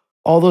know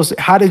all those?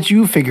 How did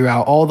you figure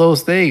out all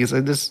those things?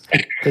 And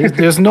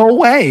there's no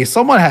way.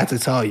 Someone had to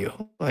tell you.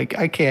 Like,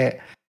 I can't.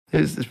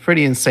 It's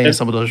pretty insane,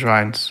 some of those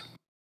shrines.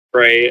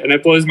 Right, and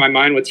it blows my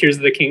mind with Tears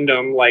of the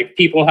Kingdom. Like,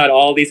 people had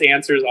all these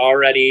answers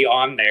already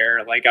on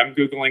there. Like, I'm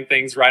Googling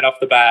things right off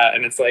the bat,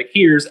 and it's like,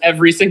 here's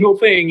every single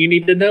thing you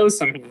need to know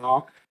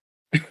somehow.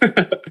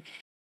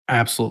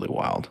 Absolutely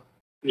wild.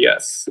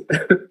 Yes.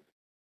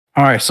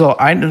 All right, so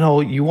I know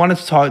you wanted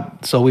to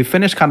talk. So we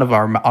finished kind of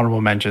our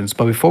honorable mentions,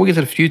 but before we get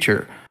to the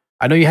future,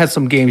 I know you had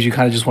some games you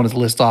kind of just wanted to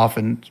list off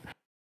and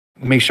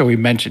make sure we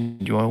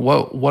mentioned.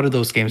 What are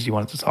those games you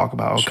wanted to talk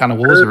about? What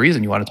was the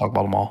reason you wanted to talk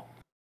about them all?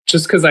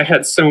 Just because I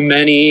had so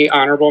many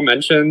honorable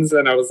mentions,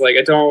 and I was like,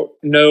 I don't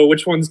know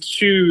which ones to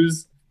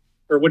choose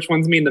or which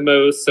ones mean the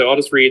most, so I'll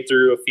just read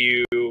through a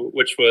few,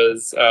 which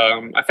was,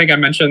 I think I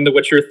mentioned The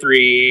Witcher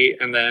 3,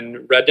 and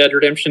then Red Dead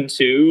Redemption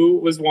 2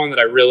 was one that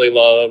I really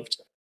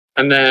loved.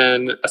 And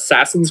then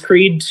Assassin's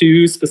Creed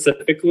 2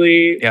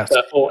 specifically,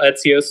 that whole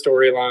Ezio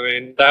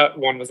storyline, that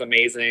one was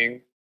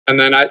amazing. And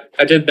then I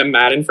did the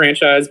Madden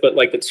franchise, but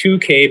like the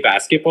 2K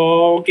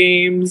basketball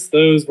games,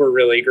 those were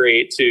really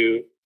great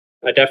too.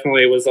 I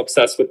definitely was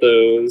obsessed with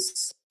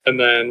those. And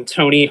then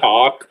Tony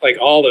Hawk, like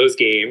all those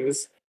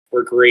games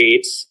were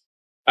great.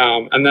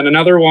 And then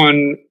another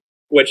one,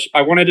 which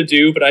I wanted to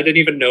do, but I didn't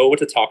even know what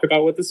to talk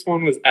about with this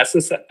one, was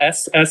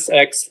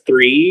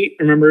SSX3.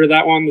 Remember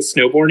that one, the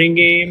snowboarding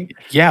game?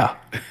 Yeah.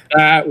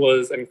 That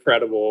was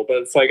incredible. But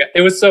it's like,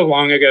 it was so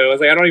long ago. I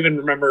was like, I don't even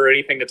remember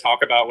anything to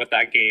talk about with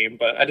that game,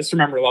 but I just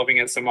remember loving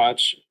it so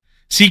much.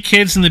 See,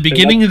 kids, in the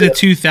beginning of the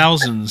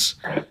 2000s,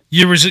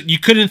 you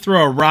couldn't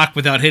throw a rock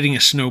without hitting a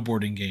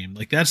snowboarding game.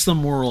 Like, that's the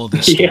moral of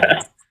this story.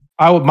 Yeah.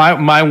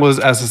 Mine was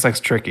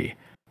SSX Tricky.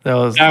 That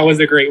was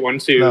a great one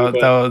too.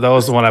 That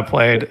was the one I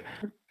played.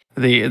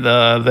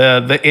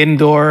 The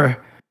indoor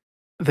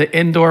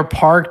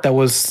park that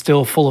was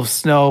still full of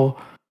snow.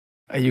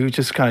 You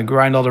just kind of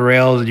grind all the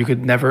rails, and you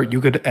could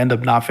end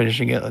up not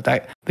finishing it.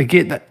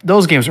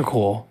 Those games are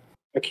cool.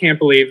 I can't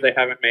believe they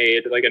haven't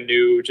made like a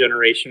new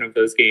generation of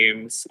those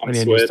games on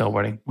Switch.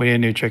 We need a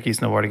new tricky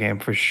snowboarding game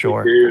for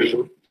sure.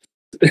 All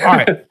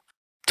right.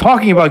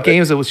 Talking about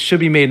games that should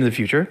be made in the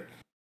future,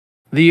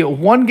 The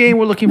one game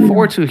we're looking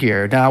forward to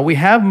here. Now we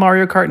have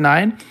Mario Kart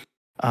 9.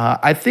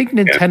 I think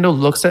Nintendo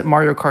looks at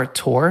Mario Kart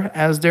Tour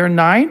as their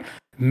 9.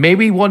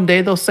 Maybe one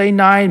day they'll say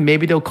 9.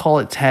 Maybe they'll call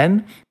it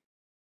 10.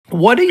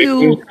 What do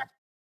you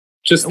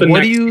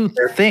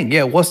think?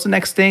 Yeah, what's the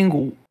next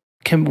thing?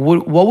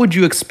 What would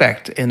you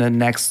expect in the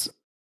next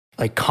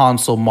like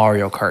console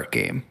Mario Kart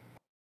game?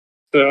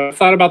 So I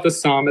thought about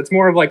this some. It's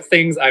more of like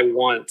things I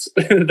want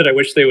that I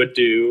wish they would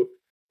do,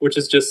 which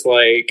is just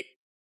like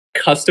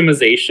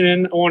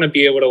customization. I want to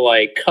be able to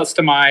like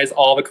customize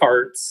all the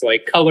carts,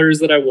 like colors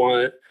that I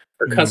want,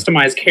 or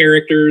customize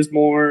characters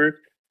more,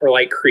 or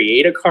like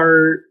create a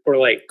cart, or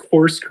like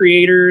course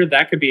creator.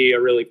 That could be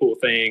a really cool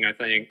thing, I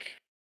think.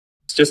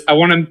 It's just I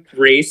want to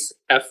race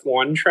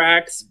F1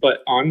 tracks,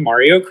 but on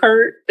Mario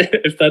Kart,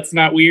 if that's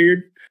not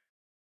weird.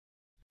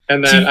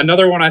 And then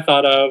another one I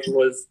thought of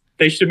was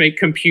they should make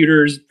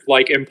computers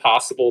like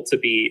impossible to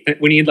beat.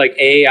 We need like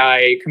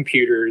AI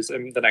computers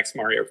in the next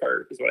Mario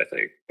Kart is what I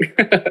think.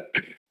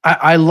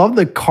 I love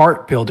the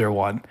cart builder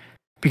one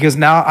because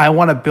now I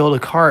want to build a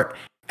cart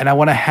and I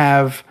want to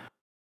have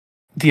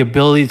the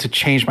ability to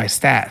change my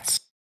stats.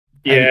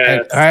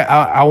 Yeah,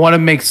 I want to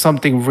make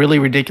something really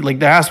ridiculous. Like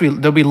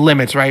there'll be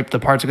limits, right? The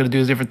parts are going to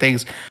do different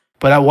things,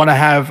 but I want to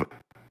have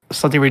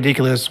something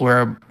ridiculous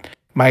where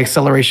my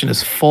acceleration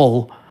is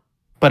full,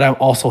 but I'm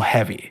also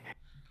heavy.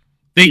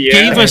 They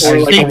gave us I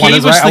the want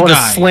to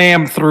guy.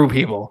 slam through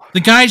people. The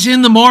guy's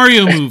in the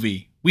Mario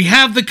movie. We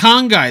have the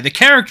con guy. The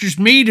character's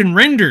made and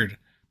rendered.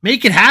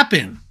 Make it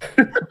happen.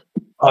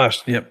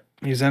 Yep,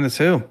 he's in it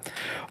too.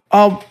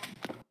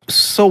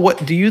 So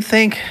what do you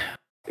think?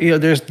 You know,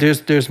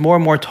 there's more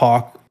and more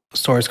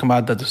stories come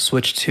out that the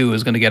Switch 2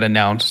 is going to get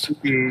announced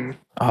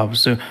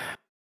soon.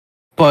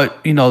 But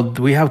you know,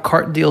 we have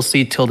Kart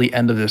DLC till the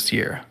end of this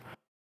year.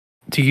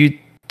 Do you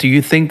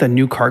think the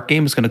new Kart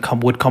game is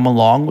would come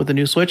along with the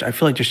new Switch? I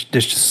feel like there's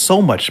just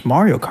so much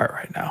Mario Kart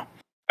right now.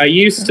 I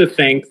used to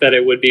think that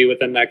it would be with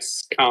the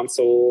next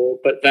console,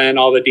 but then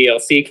all the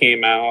DLC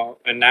came out,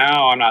 and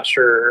now I'm not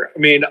sure. I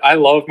mean, I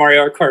love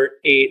Mario Kart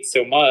 8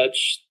 so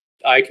much,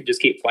 I could just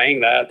keep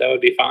playing that. That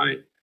would be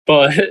fine.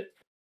 But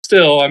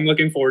still, I'm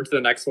looking forward to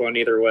the next one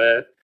either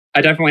way.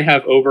 I definitely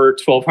have over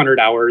 1,200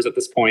 hours at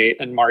this point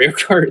in Mario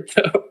Kart,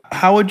 though.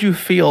 How would you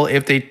feel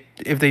if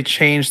they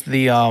changed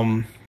the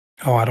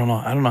I don't know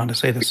how to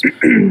say this.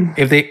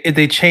 if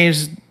they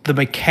changed the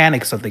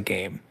mechanics of the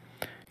game?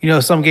 You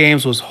know, some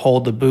games was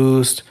hold the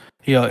boost.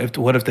 You know,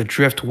 what if the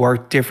drift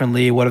worked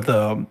differently? What if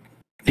the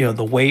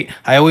weight?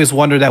 I always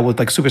wonder that with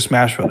like Super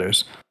Smash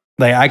Brothers.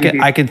 Like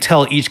I can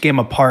tell each game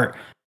apart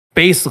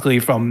basically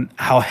from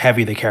how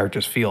heavy the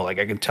characters feel. Like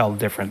I can tell the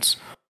difference.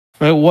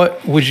 Right,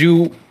 what would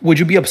you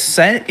be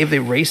upset if they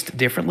raced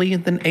differently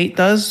than 8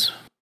 does?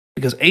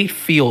 Because 8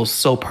 feels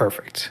so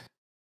perfect.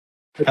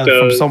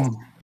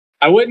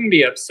 I wouldn't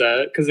be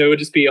upset because it would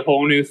just be a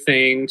whole new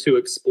thing to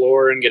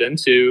explore and get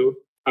into.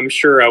 I'm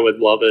sure I would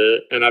love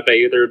it, and I bet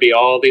you there would be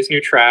all these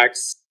new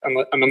tracks,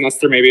 unless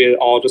they're maybe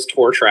all just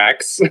tour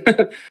tracks,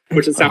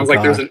 which it sounds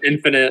like there's an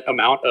infinite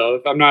amount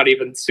of. I'm not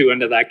even too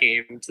into that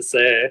game to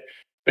say.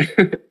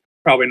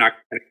 Probably not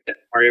going to get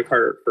Mario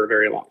Kart for a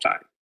very long time.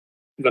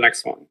 The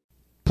next one.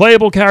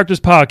 Playable Characters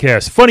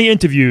Podcast. Funny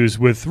interviews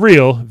with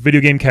real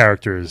video game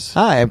characters.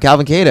 Hi, I'm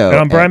Calvin Cato. And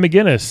I'm Brian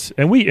McGinnis.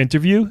 And we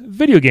interview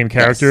video game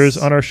characters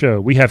on our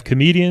show. We have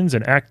comedians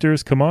and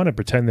actors come on and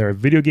pretend they're a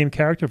video game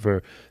character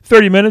for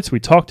 30 minutes. We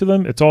talk to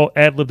them. It's all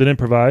ad-libbed and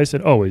improvised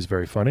and always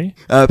very funny.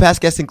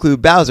 Past guests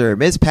include Bowser,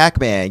 Ms.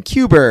 Pac-Man,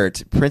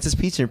 Q*bert, Princess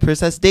Peach, and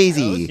Princess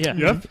Daisy.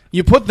 Yep.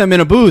 You put them in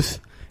a booth,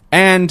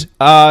 and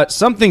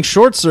something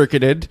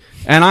short-circuited,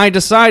 and I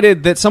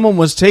decided that someone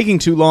was taking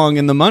too long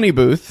in the money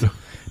booth.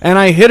 And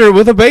I hit her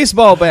with a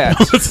baseball bat.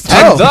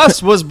 And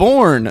thus was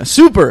born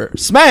Super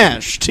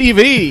Smash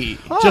TV.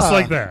 Just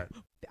like that.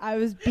 I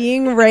was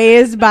being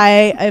raised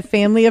by a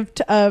family of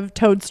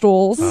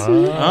toadstools.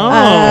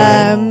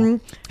 How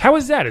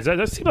is that?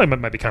 That seems like it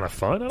might be kind of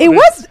fun. It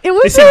was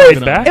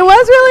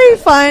really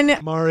fun.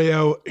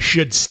 Mario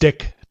should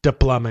stick to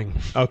plumbing,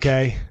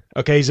 okay?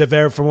 Okay, he's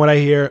from what I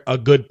hear, a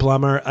good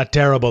plumber, a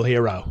terrible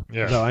hero.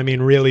 Yeah. So, I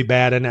mean, really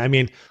bad. And I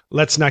mean,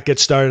 let's not get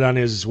started on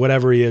his,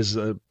 whatever he is,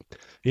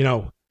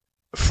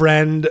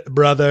 friend,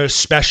 brother,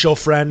 special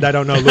friend, I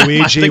don't know,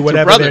 Luigi,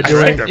 whatever they're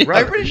doing.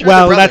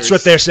 Well, that's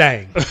what they're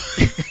saying.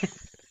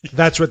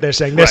 That's what they're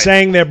saying. They're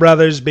saying they're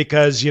brothers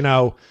because,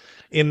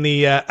 in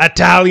the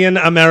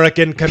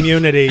Italian-American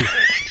community,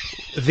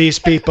 these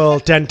people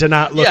tend to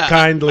not look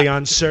kindly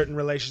on certain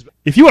relations.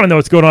 If you want to know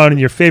what's going on in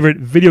your favorite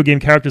video game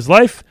character's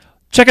life,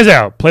 check us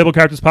out. Playable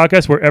Characters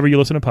Podcast, wherever you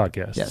listen to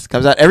podcasts. Yes,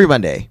 comes out every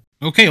Monday.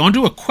 Okay, on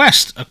to a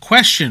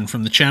question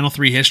from the Channel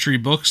 3 history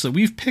books that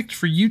we've picked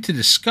for you to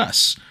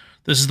discuss.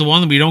 This is the one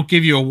that we don't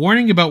give you a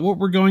warning about what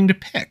we're going to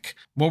pick,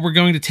 what we're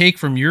going to take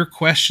from your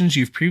questions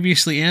you've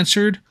previously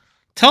answered.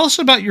 Tell us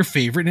about your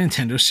favorite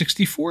Nintendo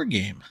 64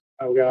 game.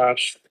 Oh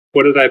gosh,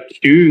 what did I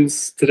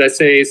choose? Did I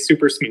say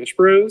Super Smash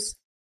Bros?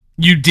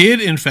 You did,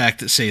 in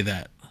fact, say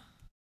that.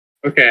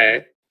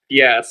 Okay,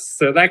 yes.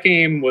 So that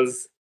game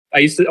was I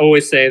used to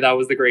always say that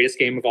was the greatest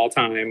game of all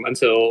time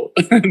until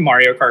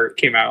Mario Kart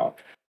came out.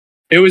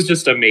 It was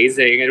just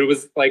amazing. It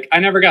was like, I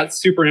never got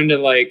super into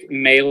like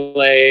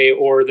Melee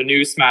or the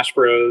new Smash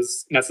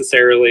Bros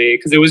necessarily,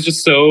 because it was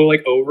just so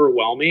like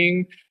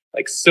overwhelming,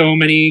 like so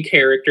many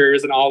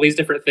characters and all these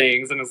different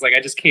things. And it's like,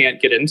 I just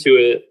can't get into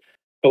it.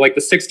 But like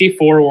the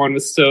 64 one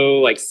was so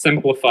like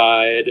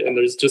simplified, and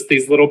there's just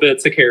these little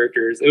bits of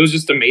characters. It was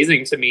just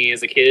amazing to me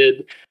as a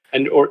kid.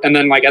 And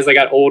then like as I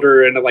got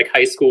older into like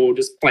high school,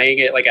 just playing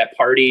it like at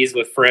parties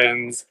with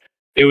friends,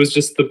 it was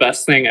just the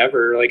best thing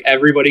ever. Like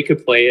everybody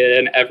could play it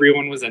and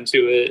everyone was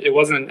into it. It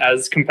wasn't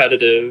as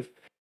competitive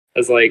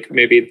as like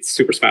maybe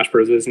Super Smash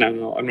Bros. Is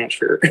now. I'm not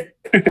sure.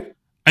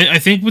 I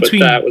think but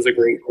that was a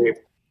great game.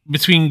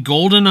 Between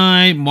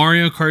GoldenEye,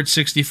 Mario Kart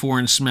 64,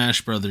 and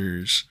Smash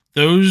Brothers,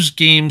 those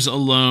games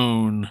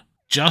alone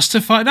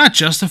not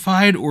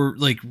justified or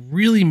like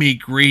really made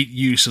great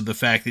use of the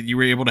fact that you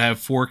were able to have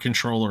 4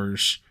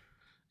 controllers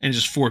and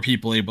just 4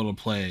 people able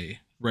to play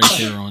right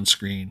there on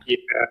screen. Yeah,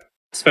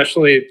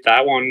 especially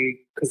that one,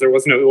 because it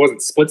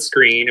wasn't split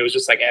screen. It was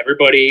just like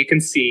everybody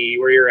can see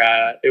where you're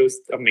at. It was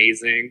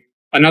amazing.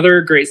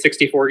 Another great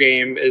 64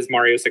 game is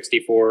Mario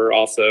 64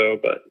 also,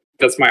 but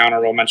that's my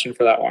honorable mention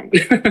for that one.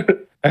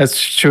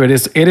 That's true. It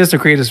is the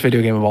greatest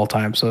video game of all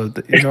time. So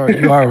you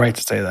are right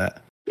to say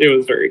that. It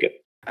was very good.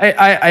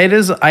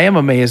 I am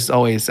amazed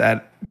always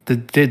at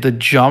the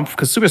jump,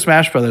 because Super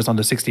Smash Brothers on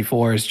the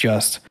 64 is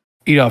just,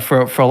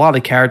 for a lot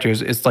of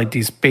characters, it's like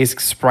these basic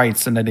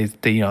sprites, and then they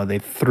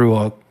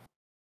threw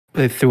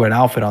an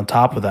outfit on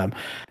top of them.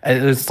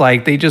 And it's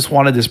like they just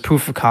wanted this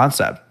proof of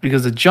concept,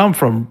 because the jump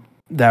from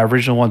the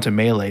original one to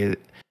Melee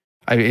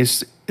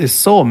is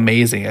so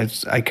amazing.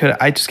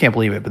 I just can't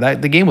believe it.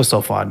 But the game was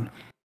so fun.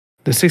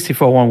 The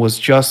 64 one was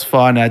just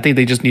fun. I think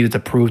they just needed to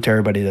prove to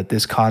everybody that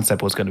this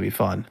concept was going to be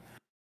fun.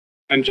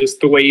 And just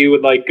the way you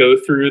would like go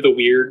through the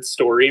weird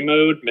story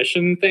mode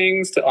mission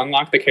things to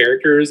unlock the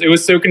characters. It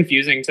was so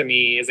confusing to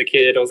me as a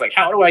kid. I was like,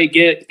 how do I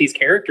get these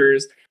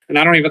characters? And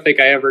I don't even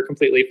think I ever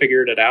completely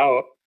figured it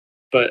out,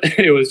 but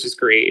it was just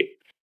great.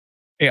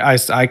 Yeah,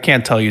 I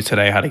can't tell you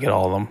today how to get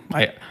all of them.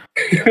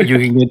 You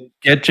can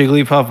get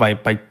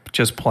Jigglypuff by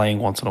just playing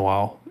once in a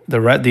while.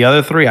 The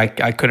other 3, I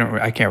can't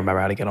remember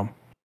how to get them.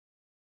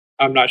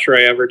 I'm not sure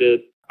I ever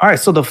did. All right,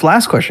 so the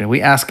last question,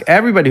 we ask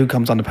everybody who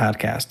comes on the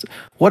podcast,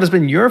 what has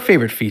been your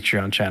favorite feature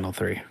on Channel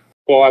 3?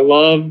 Well, I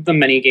love the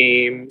mini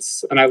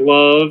games, and I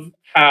love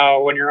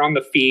how when you're on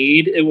the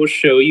feed, it will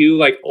show you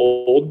like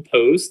old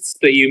posts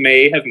that you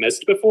may have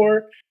missed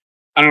before.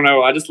 I don't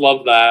know, I just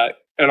love that.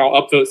 And I'll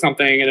upvote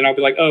something, and then I'll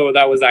be like, oh,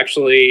 that was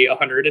actually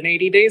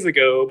 180 days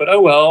ago, but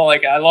oh well,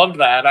 like I loved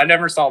that. I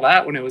never saw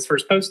that when it was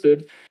first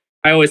posted.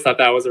 I always thought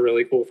that was a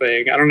really cool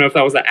thing. I don't know if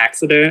that was an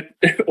accident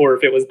or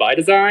if it was by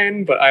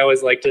design, but I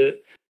always liked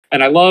it.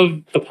 And I love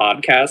the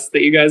podcast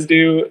that you guys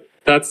do.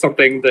 That's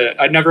something that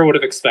I never would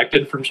have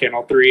expected from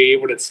Channel 3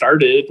 when it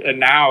started. And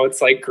now it's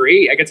like,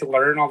 great. I get to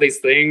learn all these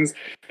things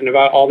and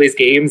about all these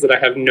games that I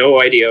have no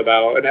idea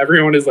about. And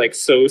everyone is like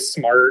so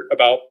smart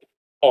about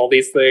all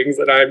these things,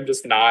 and I'm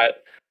just not.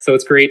 So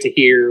it's great to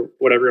hear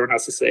what everyone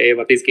has to say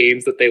about these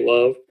games that they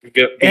love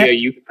via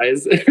you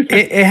guys.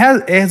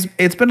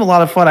 It's been a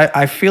lot of fun.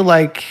 I feel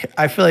like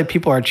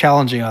people are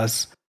challenging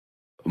us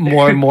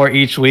more and more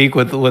each week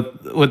with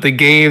the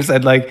games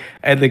and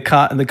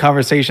the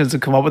conversations to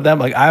come up with them.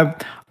 Like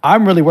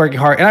I'm really working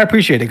hard, and I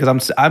appreciate it,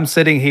 because I'm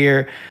sitting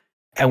here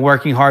and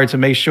working hard to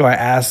make sure I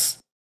ask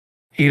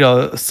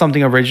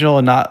something original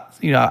and not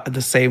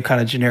the same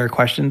kind of generic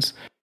questions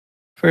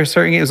for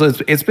certain games. So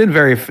it's been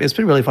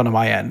really fun on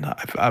my end.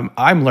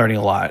 I'm learning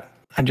a lot.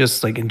 I'm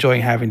just like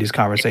enjoying having these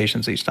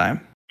conversations each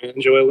time. I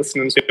enjoy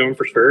listening to them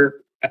for sure.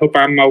 I hope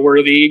I'm a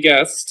worthy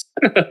guest.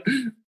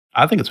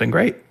 I think it's been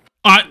great.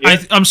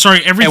 I'm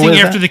sorry. Everything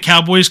after the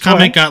Cowboys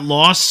comment got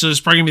lost, so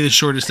it's probably gonna be the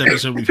shortest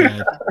episode we've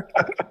had.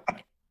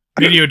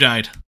 Video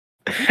died.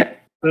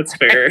 That's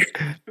fair.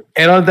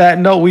 And on that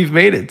note, we've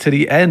made it to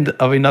the end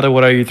of another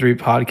What Are You 3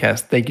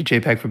 podcast. Thank you,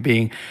 JPEG, for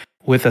being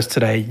with us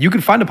today. You can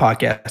find the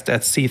podcast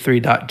at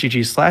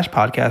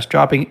c3.gg/podcast,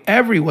 dropping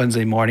every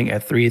Wednesday morning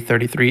at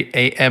 3:33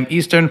 a.m.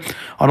 Eastern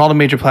on all the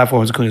major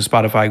platforms, including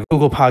Spotify,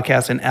 Google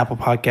Podcasts, and Apple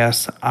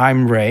Podcasts.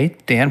 I'm Ray.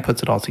 Dan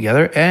puts it all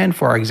together. And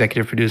for our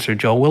executive producer,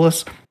 Joe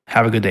Willis,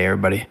 have a good day,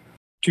 everybody.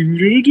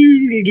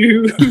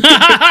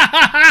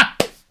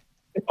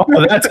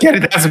 Oh, that's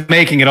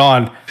making it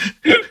on.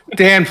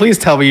 Dan, please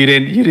tell me you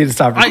didn't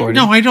stop recording.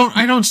 No, I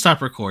don't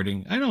stop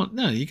recording. I don't.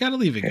 No, you got to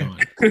leave it going.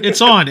 It's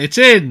on. It's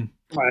in.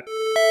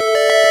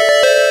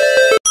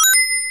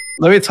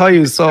 Let me tell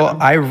you. So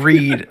I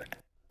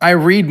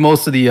read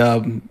most of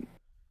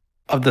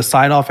the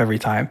sign off every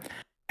time,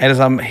 and as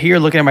I'm here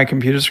looking at my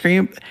computer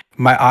screen,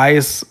 my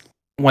eyes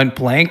went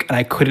blank and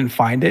I couldn't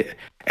find it.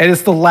 And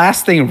it's the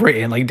last thing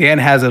written. Like Dan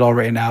has it all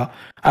written out.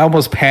 I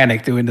almost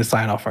panicked doing the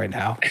sign off right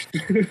now.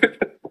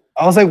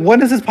 I was like, when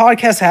does this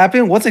podcast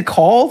happen? What's it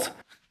called?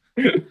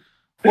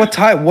 What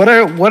time? What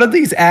are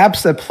these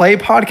apps that play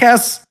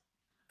podcasts?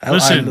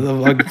 Listen,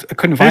 I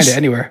couldn't find it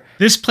anywhere.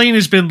 This plane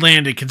has been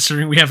landed,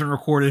 considering we haven't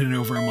recorded in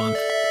over a month.